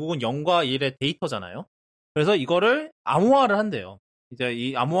사진도 결국은 0과 1의 데이터잖아요. 그래서 이거를 암호화를 한대요. 이제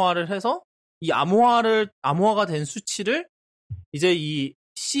이 암호화를 해서 이 암호화가 된 수치를 이제 이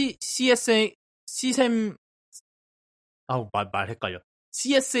말 헷갈려.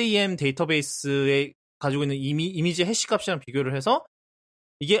 CSAM 데이터베이스에 가지고 있는 이미지 해시값이랑 비교를 해서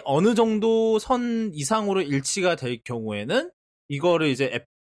이게 어느 정도 선 이상으로 일치가 될 경우에는 이거를 이제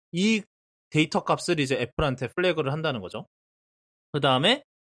이 데이터 값을 이제 애플한테 플래그를 한다는 거죠. 그 다음에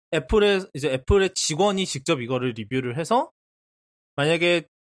애플의 직원이 직접 이거를 리뷰를 해서 만약에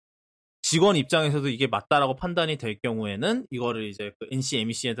직원 입장에서도 이게 맞다라고 판단이 될 경우에는 이거를 이제 그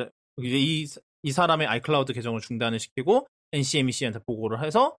NCMEC한테 이제 이 사람의 아이클라우드 계정을 중단을 시키고 NCMEC한테 보고를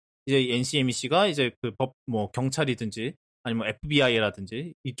해서 이제 NCMEC가 이제 그 경찰이든지 아니면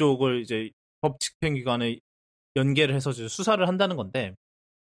FBI라든지 이쪽을 이제 법 집행기관에 연계를 해서 수사를 한다는 건데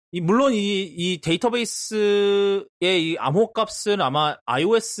물론 이 데이터베이스의 이 암호값은 아마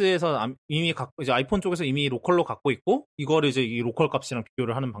iOS에서 이미 이제 아이폰 쪽에서 이미 로컬로 갖고 있고 이거를 이제 이 로컬 값이랑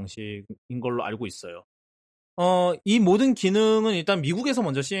비교를 하는 방식인 걸로 알고 있어요. 이 모든 기능은 일단 미국에서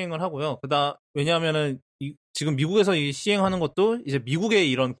먼저 시행을 하고요. 왜냐하면은 지금 미국에서 이 시행하는 것도 이제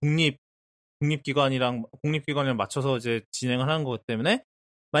미국의 이런 국립기관이랑 맞춰서 이제 진행을 하는 거기 때문에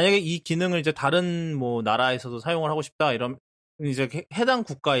만약에 이 기능을 이제 다른 뭐 나라에서도 사용을 하고 싶다 이런 이제 해당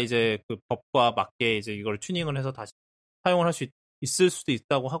국가 이제 그 법과 맞게 이제 이걸 튜닝을 해서 다시 사용을 할 수 있을 수도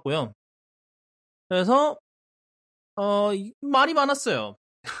있다고 하고요. 그래서 말이 많았어요.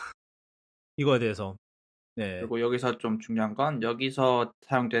 이거에 대해서. 네. 그리고 여기서 좀 중요한 건 여기서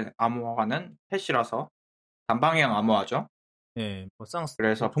사용된 암호화는 해시라서 단방향 암호화죠. 네,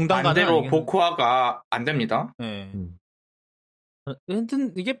 그래서 반대로 복호화가 안 됩니다. 네.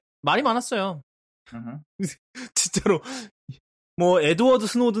 하여튼 이게 말이 많았어요. 진짜로 뭐 에드워드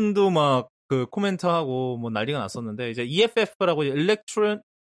스노든도 막 그 코멘트하고 뭐 난리가 났었는데 이제 EFF라고 Electronic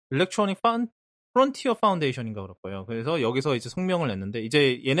Frontier Foundation인가 그럴 거예요. 그래서 여기서 이제 성명을 냈는데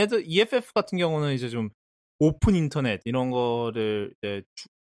이제 얘네들 EFF 같은 경우는 이제 좀 오픈 인터넷 이런 거를 이제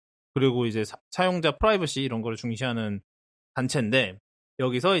그리고 이제 사용자 프라이버시 이런 거를 중시하는 단체인데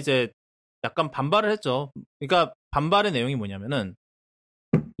여기서 이제 약간 반발을 했죠. 그러니까 반발의 내용이 뭐냐면은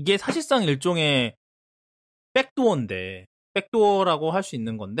이게 사실상 일종의 백도어라고 할 수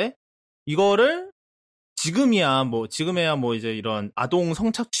있는 건데 이거를 지금에야 뭐 이제 이런 아동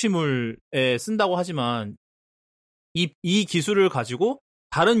성착취물에 쓴다고 하지만 이 기술을 가지고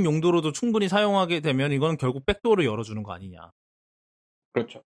다른 용도로도 충분히 사용하게 되면 이건 결국 백도어를 열어주는 거 아니냐.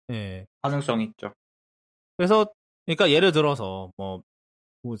 그렇죠. 예. 가능성이 있죠. 그래서 그러니까 예를 들어서 뭐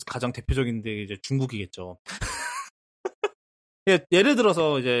뭐 가장 대표적인 데 이제 중국이겠죠. 예를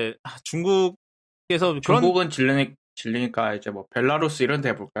들어서 이제 중국에서 중국은 질리니까 이제 뭐 벨라루스 이런 데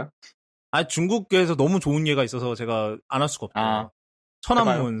해볼까요? 중국에서 너무 좋은 예가 있어서 제가 안 할 수가 없어요. 아,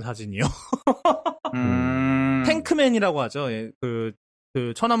 천안문 사진이요. 음, 탱크맨이라고 하죠. 예, 그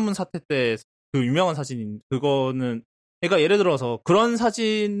천안문 사태 때 그 유명한 사진인 그거는 그러니까 예를 들어서 그런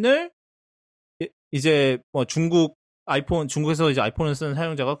사진을 이제 뭐 중국에서 이제 아이폰을 쓰는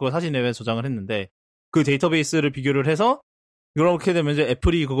사용자가 그걸 사진 앱에 저장을 했는데 그 데이터베이스를 비교를 해서 이렇게 되면 이제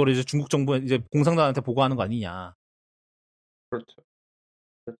애플이 그거를 이제 중국 정부에 이제 공산당한테 보고하는 거 아니냐. 그렇죠.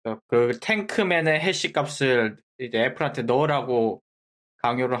 그렇죠. 그 탱크맨의 해시 값을 이제 애플한테 넣으라고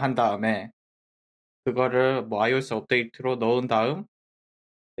강요를 한 다음에 그거를 뭐 iOS 업데이트로 넣은 다음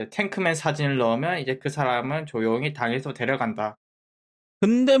이제 탱크맨 사진을 넣으면 이제 그 사람은 조용히 당에서 데려간다.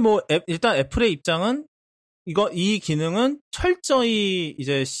 근데 뭐 일단 애플의 입장은 이 기능은 철저히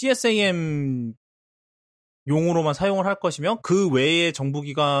이제 CSAM 용으로만 사용을 할 것이며 그 외의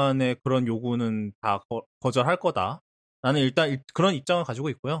정부기관의 그런 요구는 다 거절할 거다. 나는 일단 그런 입장을 가지고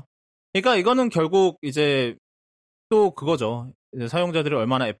있고요. 그러니까 이거는 결국 이제 또 그거죠. 이제 사용자들이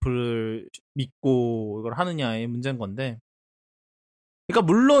얼마나 애플을 믿고 이걸 하느냐의 문제인 건데. 그러니까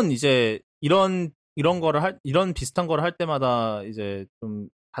물론 이제 이런 비슷한 거를 할 때마다 이제 좀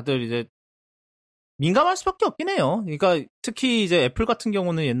다들 이제 민감할 수밖에 없긴 해요. 그러니까 특히 이제 애플 같은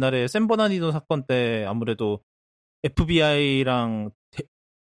경우는 옛날에 샘 버나디노 사건 때 아무래도 FBI랑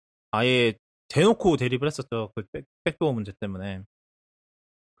아예 대놓고 대립을 했었죠. 그 백도어 문제 때문에.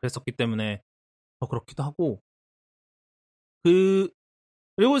 그랬었기 때문에 더 그렇기도 하고.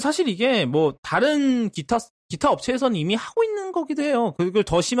 그리고 사실 이게 뭐 다른 기타 업체에서는 이미 하고 있는 거기도 해요. 그리고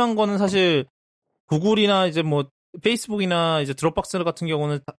더 심한 거는 사실 구글이나 이제 뭐 페이스북이나 이제 드롭박스 같은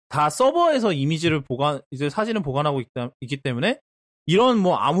경우는 다 서버에서 이미지를 이제 사진을 보관하고 있기 때문에 이런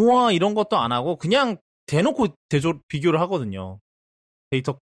뭐 암호화 이런 것도 안 하고 그냥 대놓고 비교를 하거든요.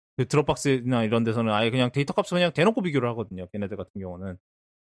 그 드롭박스나 이런 데서는 아예 그냥 데이터 값을 그냥 대놓고 비교를 하거든요. 걔네들 같은 경우는.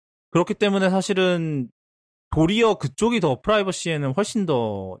 그렇기 때문에 사실은 도리어 그쪽이 더 프라이버시에는 훨씬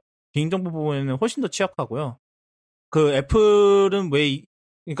더 개인정보 보호에는 훨씬 더 취약하고요. 그 애플은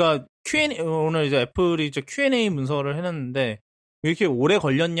그러니까 오늘 이제 애플이 이제 Q&A 문서를 해놨는데 왜 이렇게 오래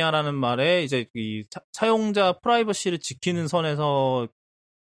걸렸냐라는 말에 이제 이 사용자 프라이버시를 지키는 선에서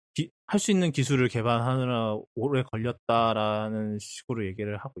할 수 있는 기술을 개발하느라 오래 걸렸다라는 식으로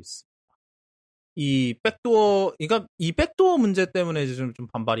얘기를 하고 있습니다. 그러니까 이 백도어 문제 때문에 이제 좀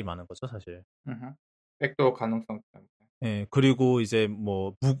반발이 많은 거죠, 사실. 백도어 가능성 때문에. 예, 그리고 이제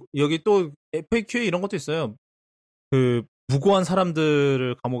뭐 여기 또 FAQ에 이런 것도 있어요. 그 무고한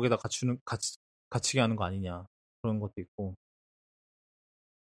사람들을 감옥에다 갇히게 하는 거 아니냐 그런 것도 있고.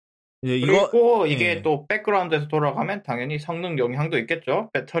 그리고 이게 예. 또 백그라운드에서 돌아가면 당연히 성능 영향도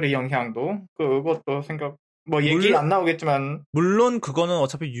있겠죠. 배터리 영향도 그것도 뭐 얘기 안 나오겠지만 물론 그거는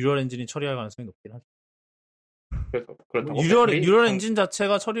어차피 유럴 엔진이 처리할 가능성이 높긴 하죠. 그래서 그렇다고 유럴 엔진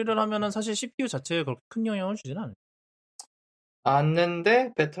자체가 처리를 하면은 사실 CPU 자체에 그렇게 큰 영향을 주진 않아요.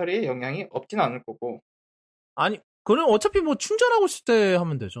 않는데 배터리에 영향이 없진 않을 거고. 아니, 그건 어차피 뭐 충전하고 있을 때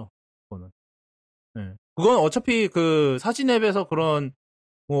하면 되죠. 그거는. 네. 그건 어차피 그 사진 앱에서 그런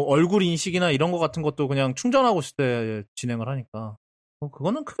뭐 얼굴 인식이나 이런 거 같은 것도 그냥 충전하고 있을 때 진행을 하니까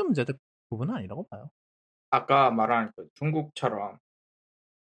그거는 크게 문제될 부분은 아니라고 봐요. 아까 말한 그 중국처럼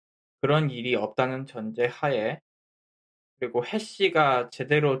그런 일이 없다는 전제 하에 그리고 해시가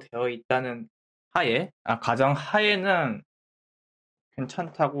제대로 되어 있다는 하에 가정 하에는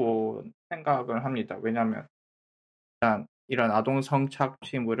괜찮다고 생각을 합니다. 왜냐하면 일단 이런 아동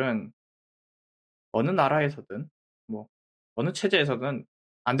성착취물은 어느 나라에서든 뭐 어느 체제에서든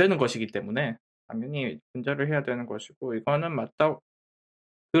안 되는 것이기 때문에 당연히 근절을 해야 되는 것이고 이거는 맞다.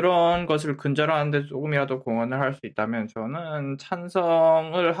 그런 것을 근절하는 데 조금이라도 공헌을 할 수 있다면 저는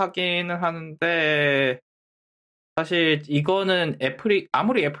찬성을 하기는 하는데 사실 이거는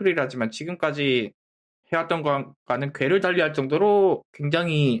아무리 애플이라지만 지금까지 해왔던 것과는 궤를 달리할 정도로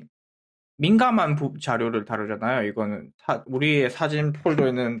굉장히 민감한 자료를 다루잖아요. 이거는 우리의 사진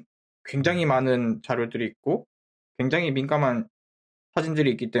폴더에는 굉장히 많은 자료들이 있고 굉장히 민감한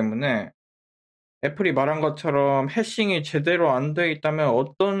사진들이 있기 때문에 애플이 말한 것처럼 해싱이 제대로 안 돼 있다면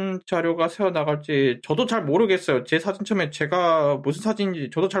어떤 자료가 새어나갈지 저도 잘 모르겠어요. 제 사진 처음에 제가 무슨 사진인지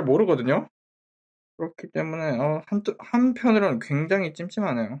저도 잘 모르거든요. 그렇기 때문에 한편으로는 굉장히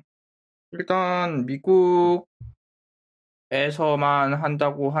찜찜하네요. 일단 미국에서만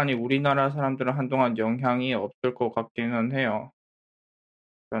한다고 하니 우리나라 사람들은 한동안 영향이 없을 것 같기는 해요.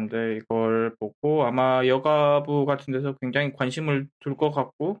 그런데 이걸 보고 아마 여가부 같은 데서 굉장히 관심을 둘 것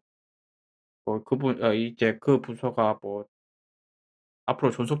같고 이제 그 부서가 뭐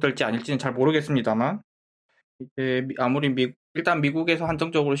앞으로 존속될지 아닐지는 잘 모르겠습니다만 이제 아무리 일단 미국에서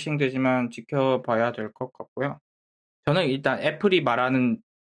한정적으로 시행되지만 지켜봐야 될 것 같고요. 저는 일단 애플이 말하는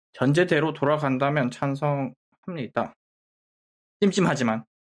전제대로 돌아간다면 찬성합니다. 찜찜하지만.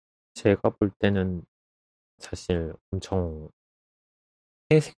 제가 볼 때는 사실 엄청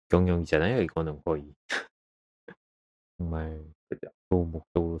회색 경영이잖아요. 이거는 거의 정말 그죠. 좋은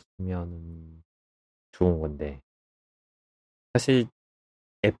목적으로 쓰면은 좋은 건데 사실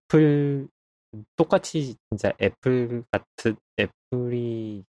애플 똑같이 진짜 애플이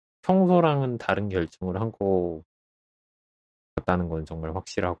평소랑은 다른 결정을 한 거 같다는 건 정말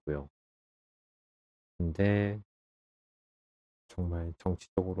확실하고요. 근데 정말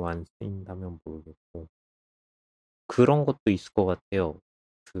정치적으로 안 쓰인다면 모르겠고 그런 것도 있을 것 같아요.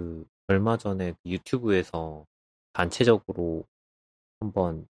 그 얼마 전에 유튜브에서 단체적으로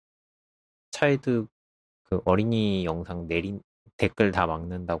한번 차일드 그 어린이 영상 내린 댓글 다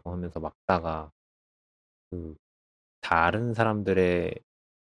막는다고 하면서 막다가 그 다른 사람들의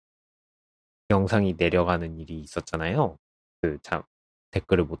영상이 내려가는 일이 있었잖아요. 그 참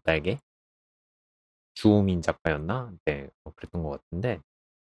댓글을 못 달게 주호민 작가였나? 네, 그랬던 것 같은데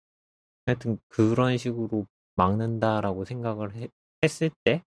하여튼 그런 식으로 막는다라고 생각을 했을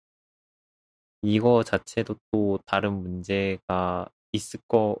때 이거 자체도 또 다른 문제가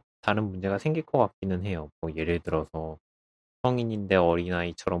생길 것 같기는 해요. 뭐 예를 들어서 성인인데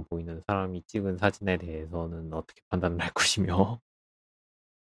어린아이처럼 보이는 사람이 찍은 사진에 대해서는 어떻게 판단을 할 것이며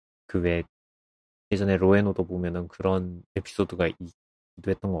그 외 예전에 로앤오더 보면은 그런 에피소드가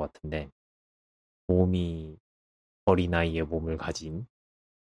있기도 했던 것 같은데 몸이 어린아이의 몸을 가진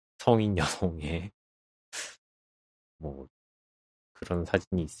성인 여성의 뭐 그런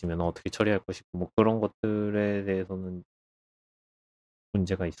사진이 있으면 어떻게 처리할 것이고 뭐 그런 것들에 대해서는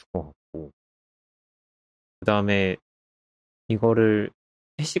문제가 있을 것 같고 그 다음에 이거를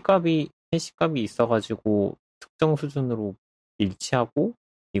해시값이 있어가지고 특정 수준으로 일치하고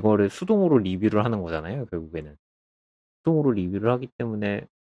이거를 수동으로 리뷰를 하는 거잖아요. 결국에는 수동으로 리뷰를 하기 때문에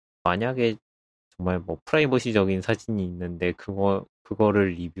만약에 정말 뭐 프라이버시적인 사진이 있는데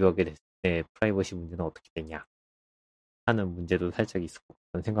그거를 리뷰하게 됐을 때 프라이버시 문제는 어떻게 되냐 하는 문제도 살짝 있을 것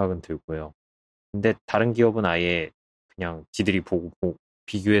같다는 생각은 들고요. 근데 다른 기업은 아예 그냥 지들이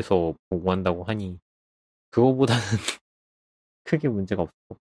비교해서 보고한다고 하니 그거보다는 크게 문제가 없을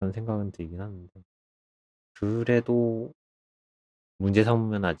것 같다는 생각은 들긴 하는데 그래도 문제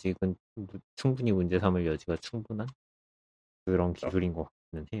삼으면 아직은 충분히 문제 삼을 여지가 충분한 그런 기술인 것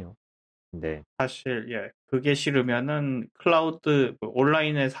같기는 해요. 근데 사실 예, 그게 싫으면은 클라우드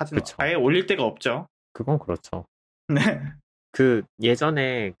온라인에 사진을 그쵸. 아예 올릴 데가 없죠. 그건 그렇죠. 네. 그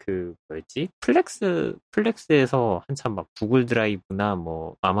예전에 그 뭐였지? 플렉스에서 한참 막 구글 드라이브나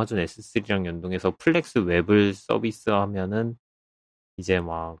뭐 아마존 S3랑 연동해서 플렉스 웹을 서비스하면은 이제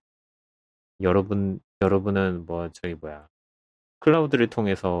막 여러분은 뭐 저기 뭐야 클라우드를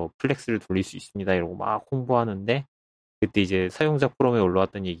통해서 플렉스를 돌릴 수 있습니다 이러고 막 홍보하는데 그때 이제 사용자 포럼에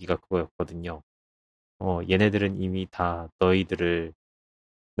올라왔던 얘기가 그거였거든요. 얘네들은 이미 다 너희들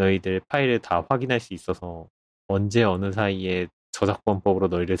파일을 다 확인할 수 있어서 언제 어느 사이에 저작권법으로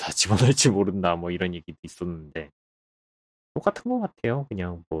너희를 다 집어넣을지 모른다 뭐 이런 얘기도 있었는데 똑같은 것 같아요.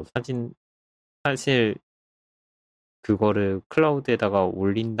 그냥 뭐 사실 그거를 클라우드에다가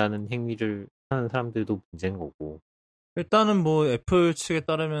올린다는 행위를 하는 사람들도 문제인 거고 일단은 뭐 애플 측에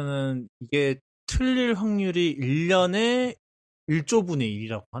따르면은 이게 틀릴 확률이 1년에 1조분의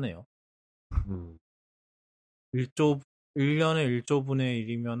 1이라고 하네요. 음, 1년에 1조분의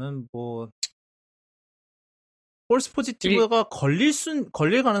 1이면은 뭐 폴스 포지티브가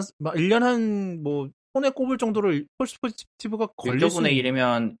걸릴 가능성 1년 한 뭐 손에 꼽을 정도로 폴스 포지티브가 걸릴 수 1조분의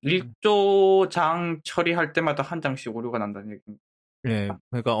 1이면 1조 장 처리할 때마다 한 장씩 오류가 난다는 얘기입니다. 네,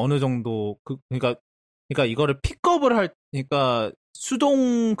 그러니까 어느 정도 그러니까 이거를 픽업을 그러니까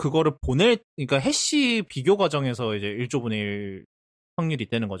수동 그거를 그러니까 해시 비교 과정에서 이제 1조분의 1 확률이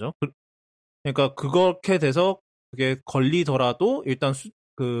되는 거죠. 그러니까 그렇게 돼서 그게 걸리더라도 일단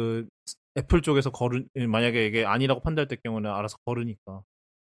그 애플 쪽에서 만약에 이게 아니라고 판단될 경우는 알아서 거르니까.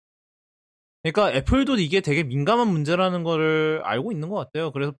 그러니까 애플도 이게 되게 민감한 문제라는 거를 알고 있는 것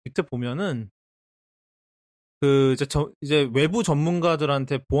같아요. 그래서 밑에 보면은 이제 외부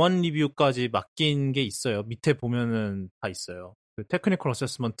전문가들한테 보안 리뷰까지 맡긴 게 있어요. 밑에 보면은 다 있어요. 그 테크니컬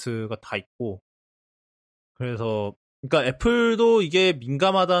어세스먼트가 다 있고. 그래서 그러니까 애플도 이게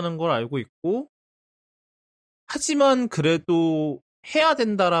민감하다는 걸 알고 있고 하지만 그래도 해야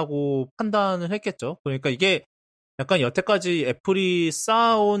된다라고 판단을 했겠죠. 그러니까 이게 약간 여태까지 애플이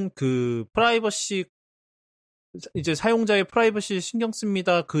쌓아온 그 프라이버시 이제 사용자의 프라이버시 신경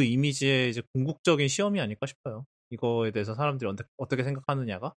씁니다. 그 이미지의 이제 궁극적인 시험이 아닐까 싶어요. 이거에 대해서 사람들이 어떻게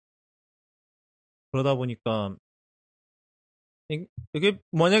생각하느냐가. 그러다 보니까 이게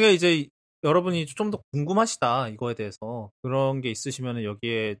만약에 이제 여러분이 좀 더 궁금하시다 이거에 대해서 그런 게 있으시면은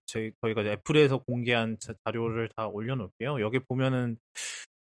여기에 저희가 애플에서 공개한 자료를 다 올려놓을게요. 여기 보면은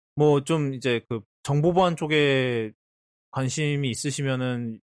뭐 좀 이제 그 정보 보안 쪽에 관심이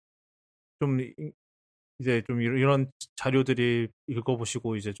있으시면은 좀 이제 좀 이런 자료들이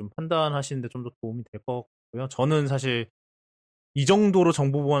읽어보시고 이제 좀 판단하시는데 좀 더 도움이 될 것 같고요. 저는 사실 이 정도로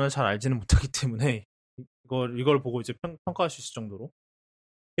정보 보안을 잘 알지는 못하기 때문에 이걸 보고 이제 평가할 수 있을 정도로.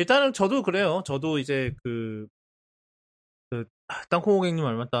 일단은 저도 그래요. 저도 이제 땅콩호객님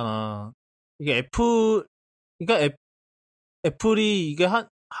말 맞다나 이게 그러니까 애플이 이게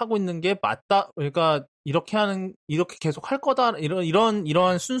하고 있는 게 맞다. 그러니까 이렇게 계속 할 거다.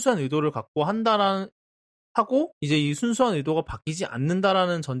 이러한 순수한 의도를 갖고 하고 이제 이 순수한 의도가 바뀌지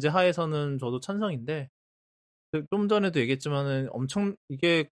않는다라는 전제 하에서는 저도 찬성인데 좀 전에도 얘기했지만은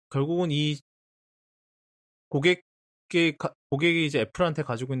이게 결국은 이 고객이 이제 애플한테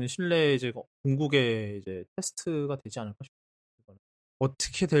가지고 있는 신뢰의 이제 궁극의 이제 테스트가 되지 않을까 싶어요.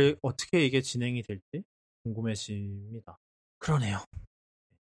 어떻게 이게 진행이 될지 궁금해집니다. 그러네요.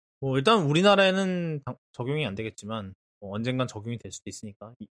 뭐 일단 우리나라에는 적용이 안 되겠지만 언젠간 적용이 될 수도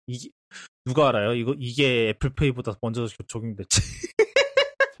있으니까 이게 누가 알아요? 이게 애플페이보다 먼저 적용될지.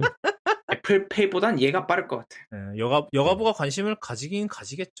 애플페이보단 얘가 빠를 것 같아. 네, 여가부가 관심을 가지긴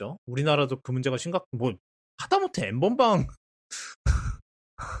가지겠죠. 우리나라도 그 문제가 뭐 하다못해 엠번방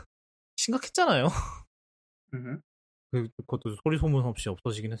심각했잖아요. 그것도 소리 소문 없이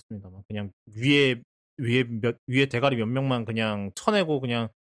없어지긴 했습니다만 그냥 위에 대가리 몇 명만 그냥 쳐내고 그냥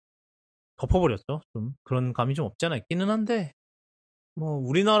덮어버렸죠. 좀 그런 감이 좀 없지 않아 있기는 한데 뭐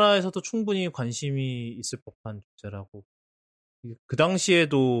우리나라에서도 충분히 관심이 있을 법한 주제라고. 그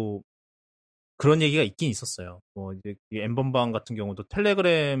당시에도 그런 얘기가 있긴 있었어요. 뭐 이제 엠번방 같은 경우도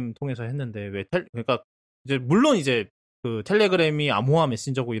텔레그램 통해서 했는데 그러니까 이제 물론 이제 그 텔레그램이 암호화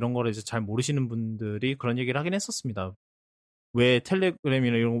메신저고 이런 거를 이제 잘 모르시는 분들이 그런 얘기를 하긴 했었습니다. 왜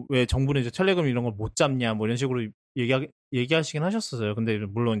왜 정부는 이제 텔레그램 이런 걸 못 잡냐 뭐 이런 식으로 얘기하시긴 하셨어요. 근데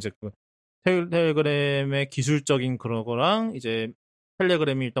물론 이제 그 텔레그램의 기술적인 그런 거랑 이제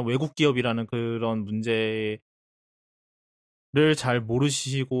텔레그램이 일단 외국 기업이라는 그런 문제를 잘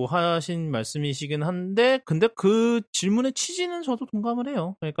모르시고 하신 말씀이시긴 한데 근데 그 질문의 취지는 저도 동감을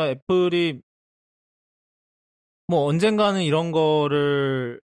해요. 그러니까 애플이 뭐 언젠가는 이런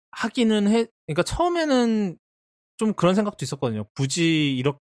거를 하기는 그러니까 처음에는 좀 그런 생각도 있었거든요. 굳이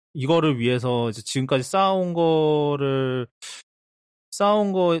이거를 위해서 이제 지금까지 쌓아온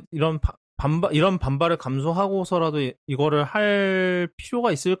이런 반발을 감수하고서라도 이거를 할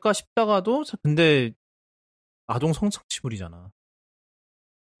필요가 있을까 싶다가도 근데 아동 성착취물이잖아.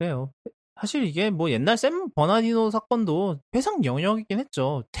 그래요. 사실 이게 뭐 옛날 샘 버나디노 사건도 회상 영역이긴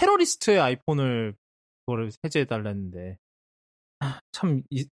했죠. 테러리스트의 아이폰을 그거를 해제해달랬는데 참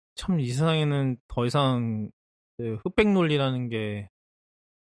이 세상에는 더 이상 흑백 논리라는 게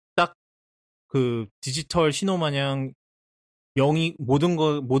딱 그 디지털 신호 마냥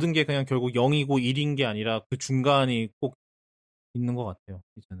모든 게 그냥 결국 0이고 1인 게 아니라 그 중간이 꼭 있는 것 같아요.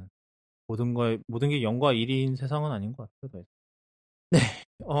 이제는 모든 게 0과 1인 세상은 아닌 것 같아요. 네,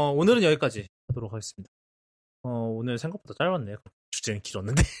 오늘은 여기까지 하도록 하겠습니다. 오늘 생각보다 짧았네요. 주제는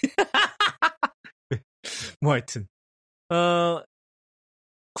길었는데. 뭐 하여튼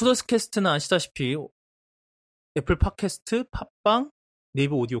쿠더스캐스트는 아시다시피 애플 팟캐스트, 팟빵,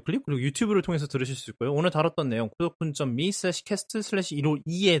 네이버 오디오 클립 그리고 유튜브를 통해서 들으실 수 있고요. 오늘 다뤘던 내용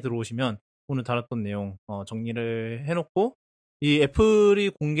kudokun.me/cast/152에 들어오시면 오늘 다뤘던 내용 정리를 해놓고 이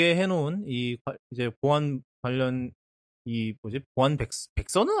애플이 공개해놓은 이 이제 보안 관련 보안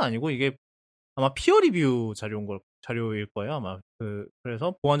백서는 아니고 이게 아마 피어 리뷰 자료일 거예요 아마.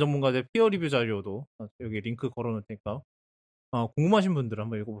 그래서 보안 전문가들 피어 리뷰 자료도 여기 링크 걸어놓을 테니까 궁금하신 분들은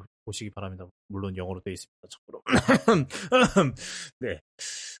한번 읽어보시기 바랍니다. 물론 영어로 되어 있습니다. 참고로. 네.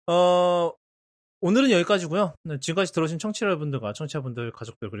 오늘은 여기까지고요. 지금까지 들어오신 청취자분들,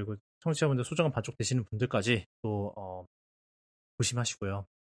 가족들 그리고 청취자분들 소중한 반쪽 되시는 분들까지 또 조심하시고요.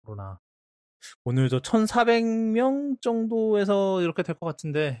 코로나 오늘도 1,400명 정도에서 이렇게 될 것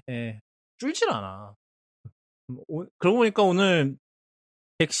같은데 줄질 않아. 그러고 보니까 오늘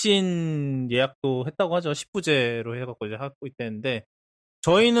백신 예약도 했다고 하죠. 10부제로 해갖고 이제 하고 있다는데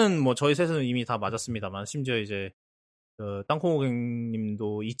저희는 뭐 저희 셋은 이미 다 맞았습니다만 심지어 이제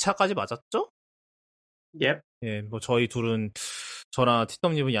땅콩호객님도 2차까지 맞았죠? Yep. 예, 뭐 저희 둘은 저나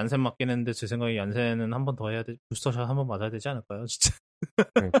티덤님은 얀센 맞긴 했는데 제 생각에 얀센은 한 번 더 해야 부스터샷 한 번 맞아야 되지 않을까요? 진짜.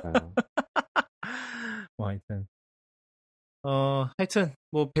 그러니까요. 뭐 하여튼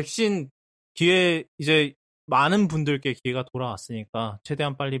뭐 백신 기회 이제 많은 분들께 기회가 돌아왔으니까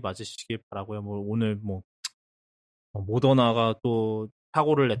최대한 빨리 맞으시길 바라고요. 뭐 오늘 뭐 모더나가 또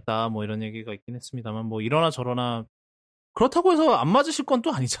사고를 냈다 뭐 이런 얘기가 있긴 했습니다만 뭐 이러나 저러나 그렇다고 해서 안 맞으실 건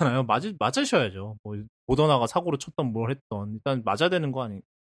또 아니잖아요. 맞으셔야죠. 뭐 모더나가 사고를 쳤던 뭘 했던 일단 맞아야 되는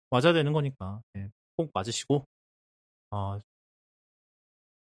거니까 네, 꼭 맞으시고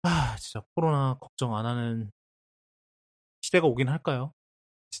진짜 코로나 걱정 안 하는 시대가 오긴 할까요?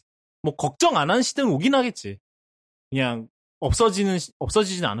 뭐 걱정 안 하는 시대는 오긴 하겠지. 그냥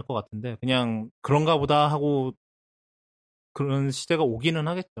없어지진 않을 것 같은데 그냥 그런가 보다 하고 그런 시대가 오기는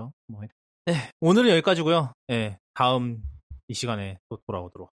하겠죠. 뭐. 네, 오늘은 여기까지고요. 네, 다음 이 시간에 또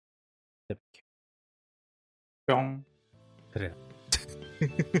돌아오도록 해볼게요. 뿅. 그래요.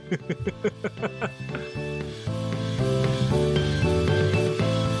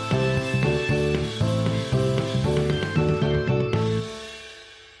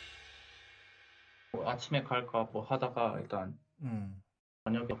 뭐 아침에 갈까 뭐 하다가 일단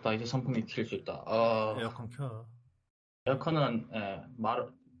저녁이 없다 이제 선풍기 킬 수 있다. 에어컨 켜. 에어컨은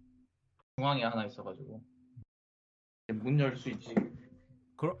중앙에 하나 있어가지고 문 열 수 있지.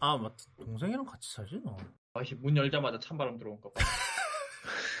 맞다. 동생이랑 같이 살지 너. 아씨 문 열자마자 찬바람 들어온가 봐.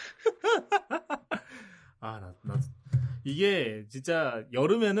 나 이게 진짜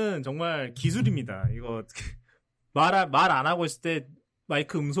여름에는 정말 기술입니다. 이거 말 안 하고 있을 때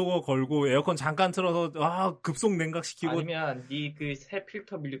마이크 음소거 걸고 에어컨 잠깐 틀어서 급속 냉각시키고 아니면 네 그 새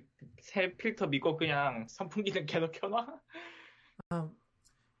필터 믿고 그냥 선풍기는 계속 켜놔?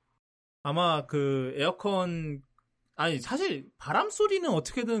 아마 그 에어컨 아니 사실 바람 소리는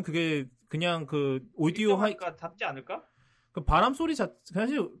어떻게든 그게 그냥 그 오디오 하니까 닿지 않을까? 그 바람 소리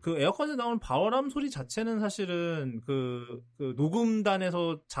사실 그 에어컨에서 나오는 바람 소리 자체는 사실은 그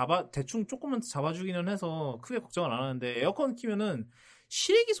녹음단에서 대충 조금만 잡아주기는 해서 크게 걱정을 안 하는데 에어컨 키면은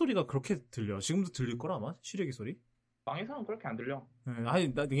시래기 소리가 그렇게 들려. 지금도 들릴 거라 아마 시래기 소리. 방에서는 그렇게 안 들려. 네,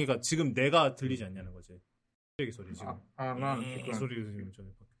 아니 그러니까 지금 내가 들리지 않냐는 거지. 시래기 소리 지금. 난 지금 소리 지금 저.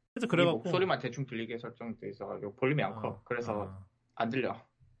 그래서 그래갖고 목소리만 대충 들리게 설정돼 있어가지고 볼륨이 안 커. 그래서 안 들려.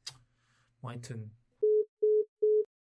 하여튼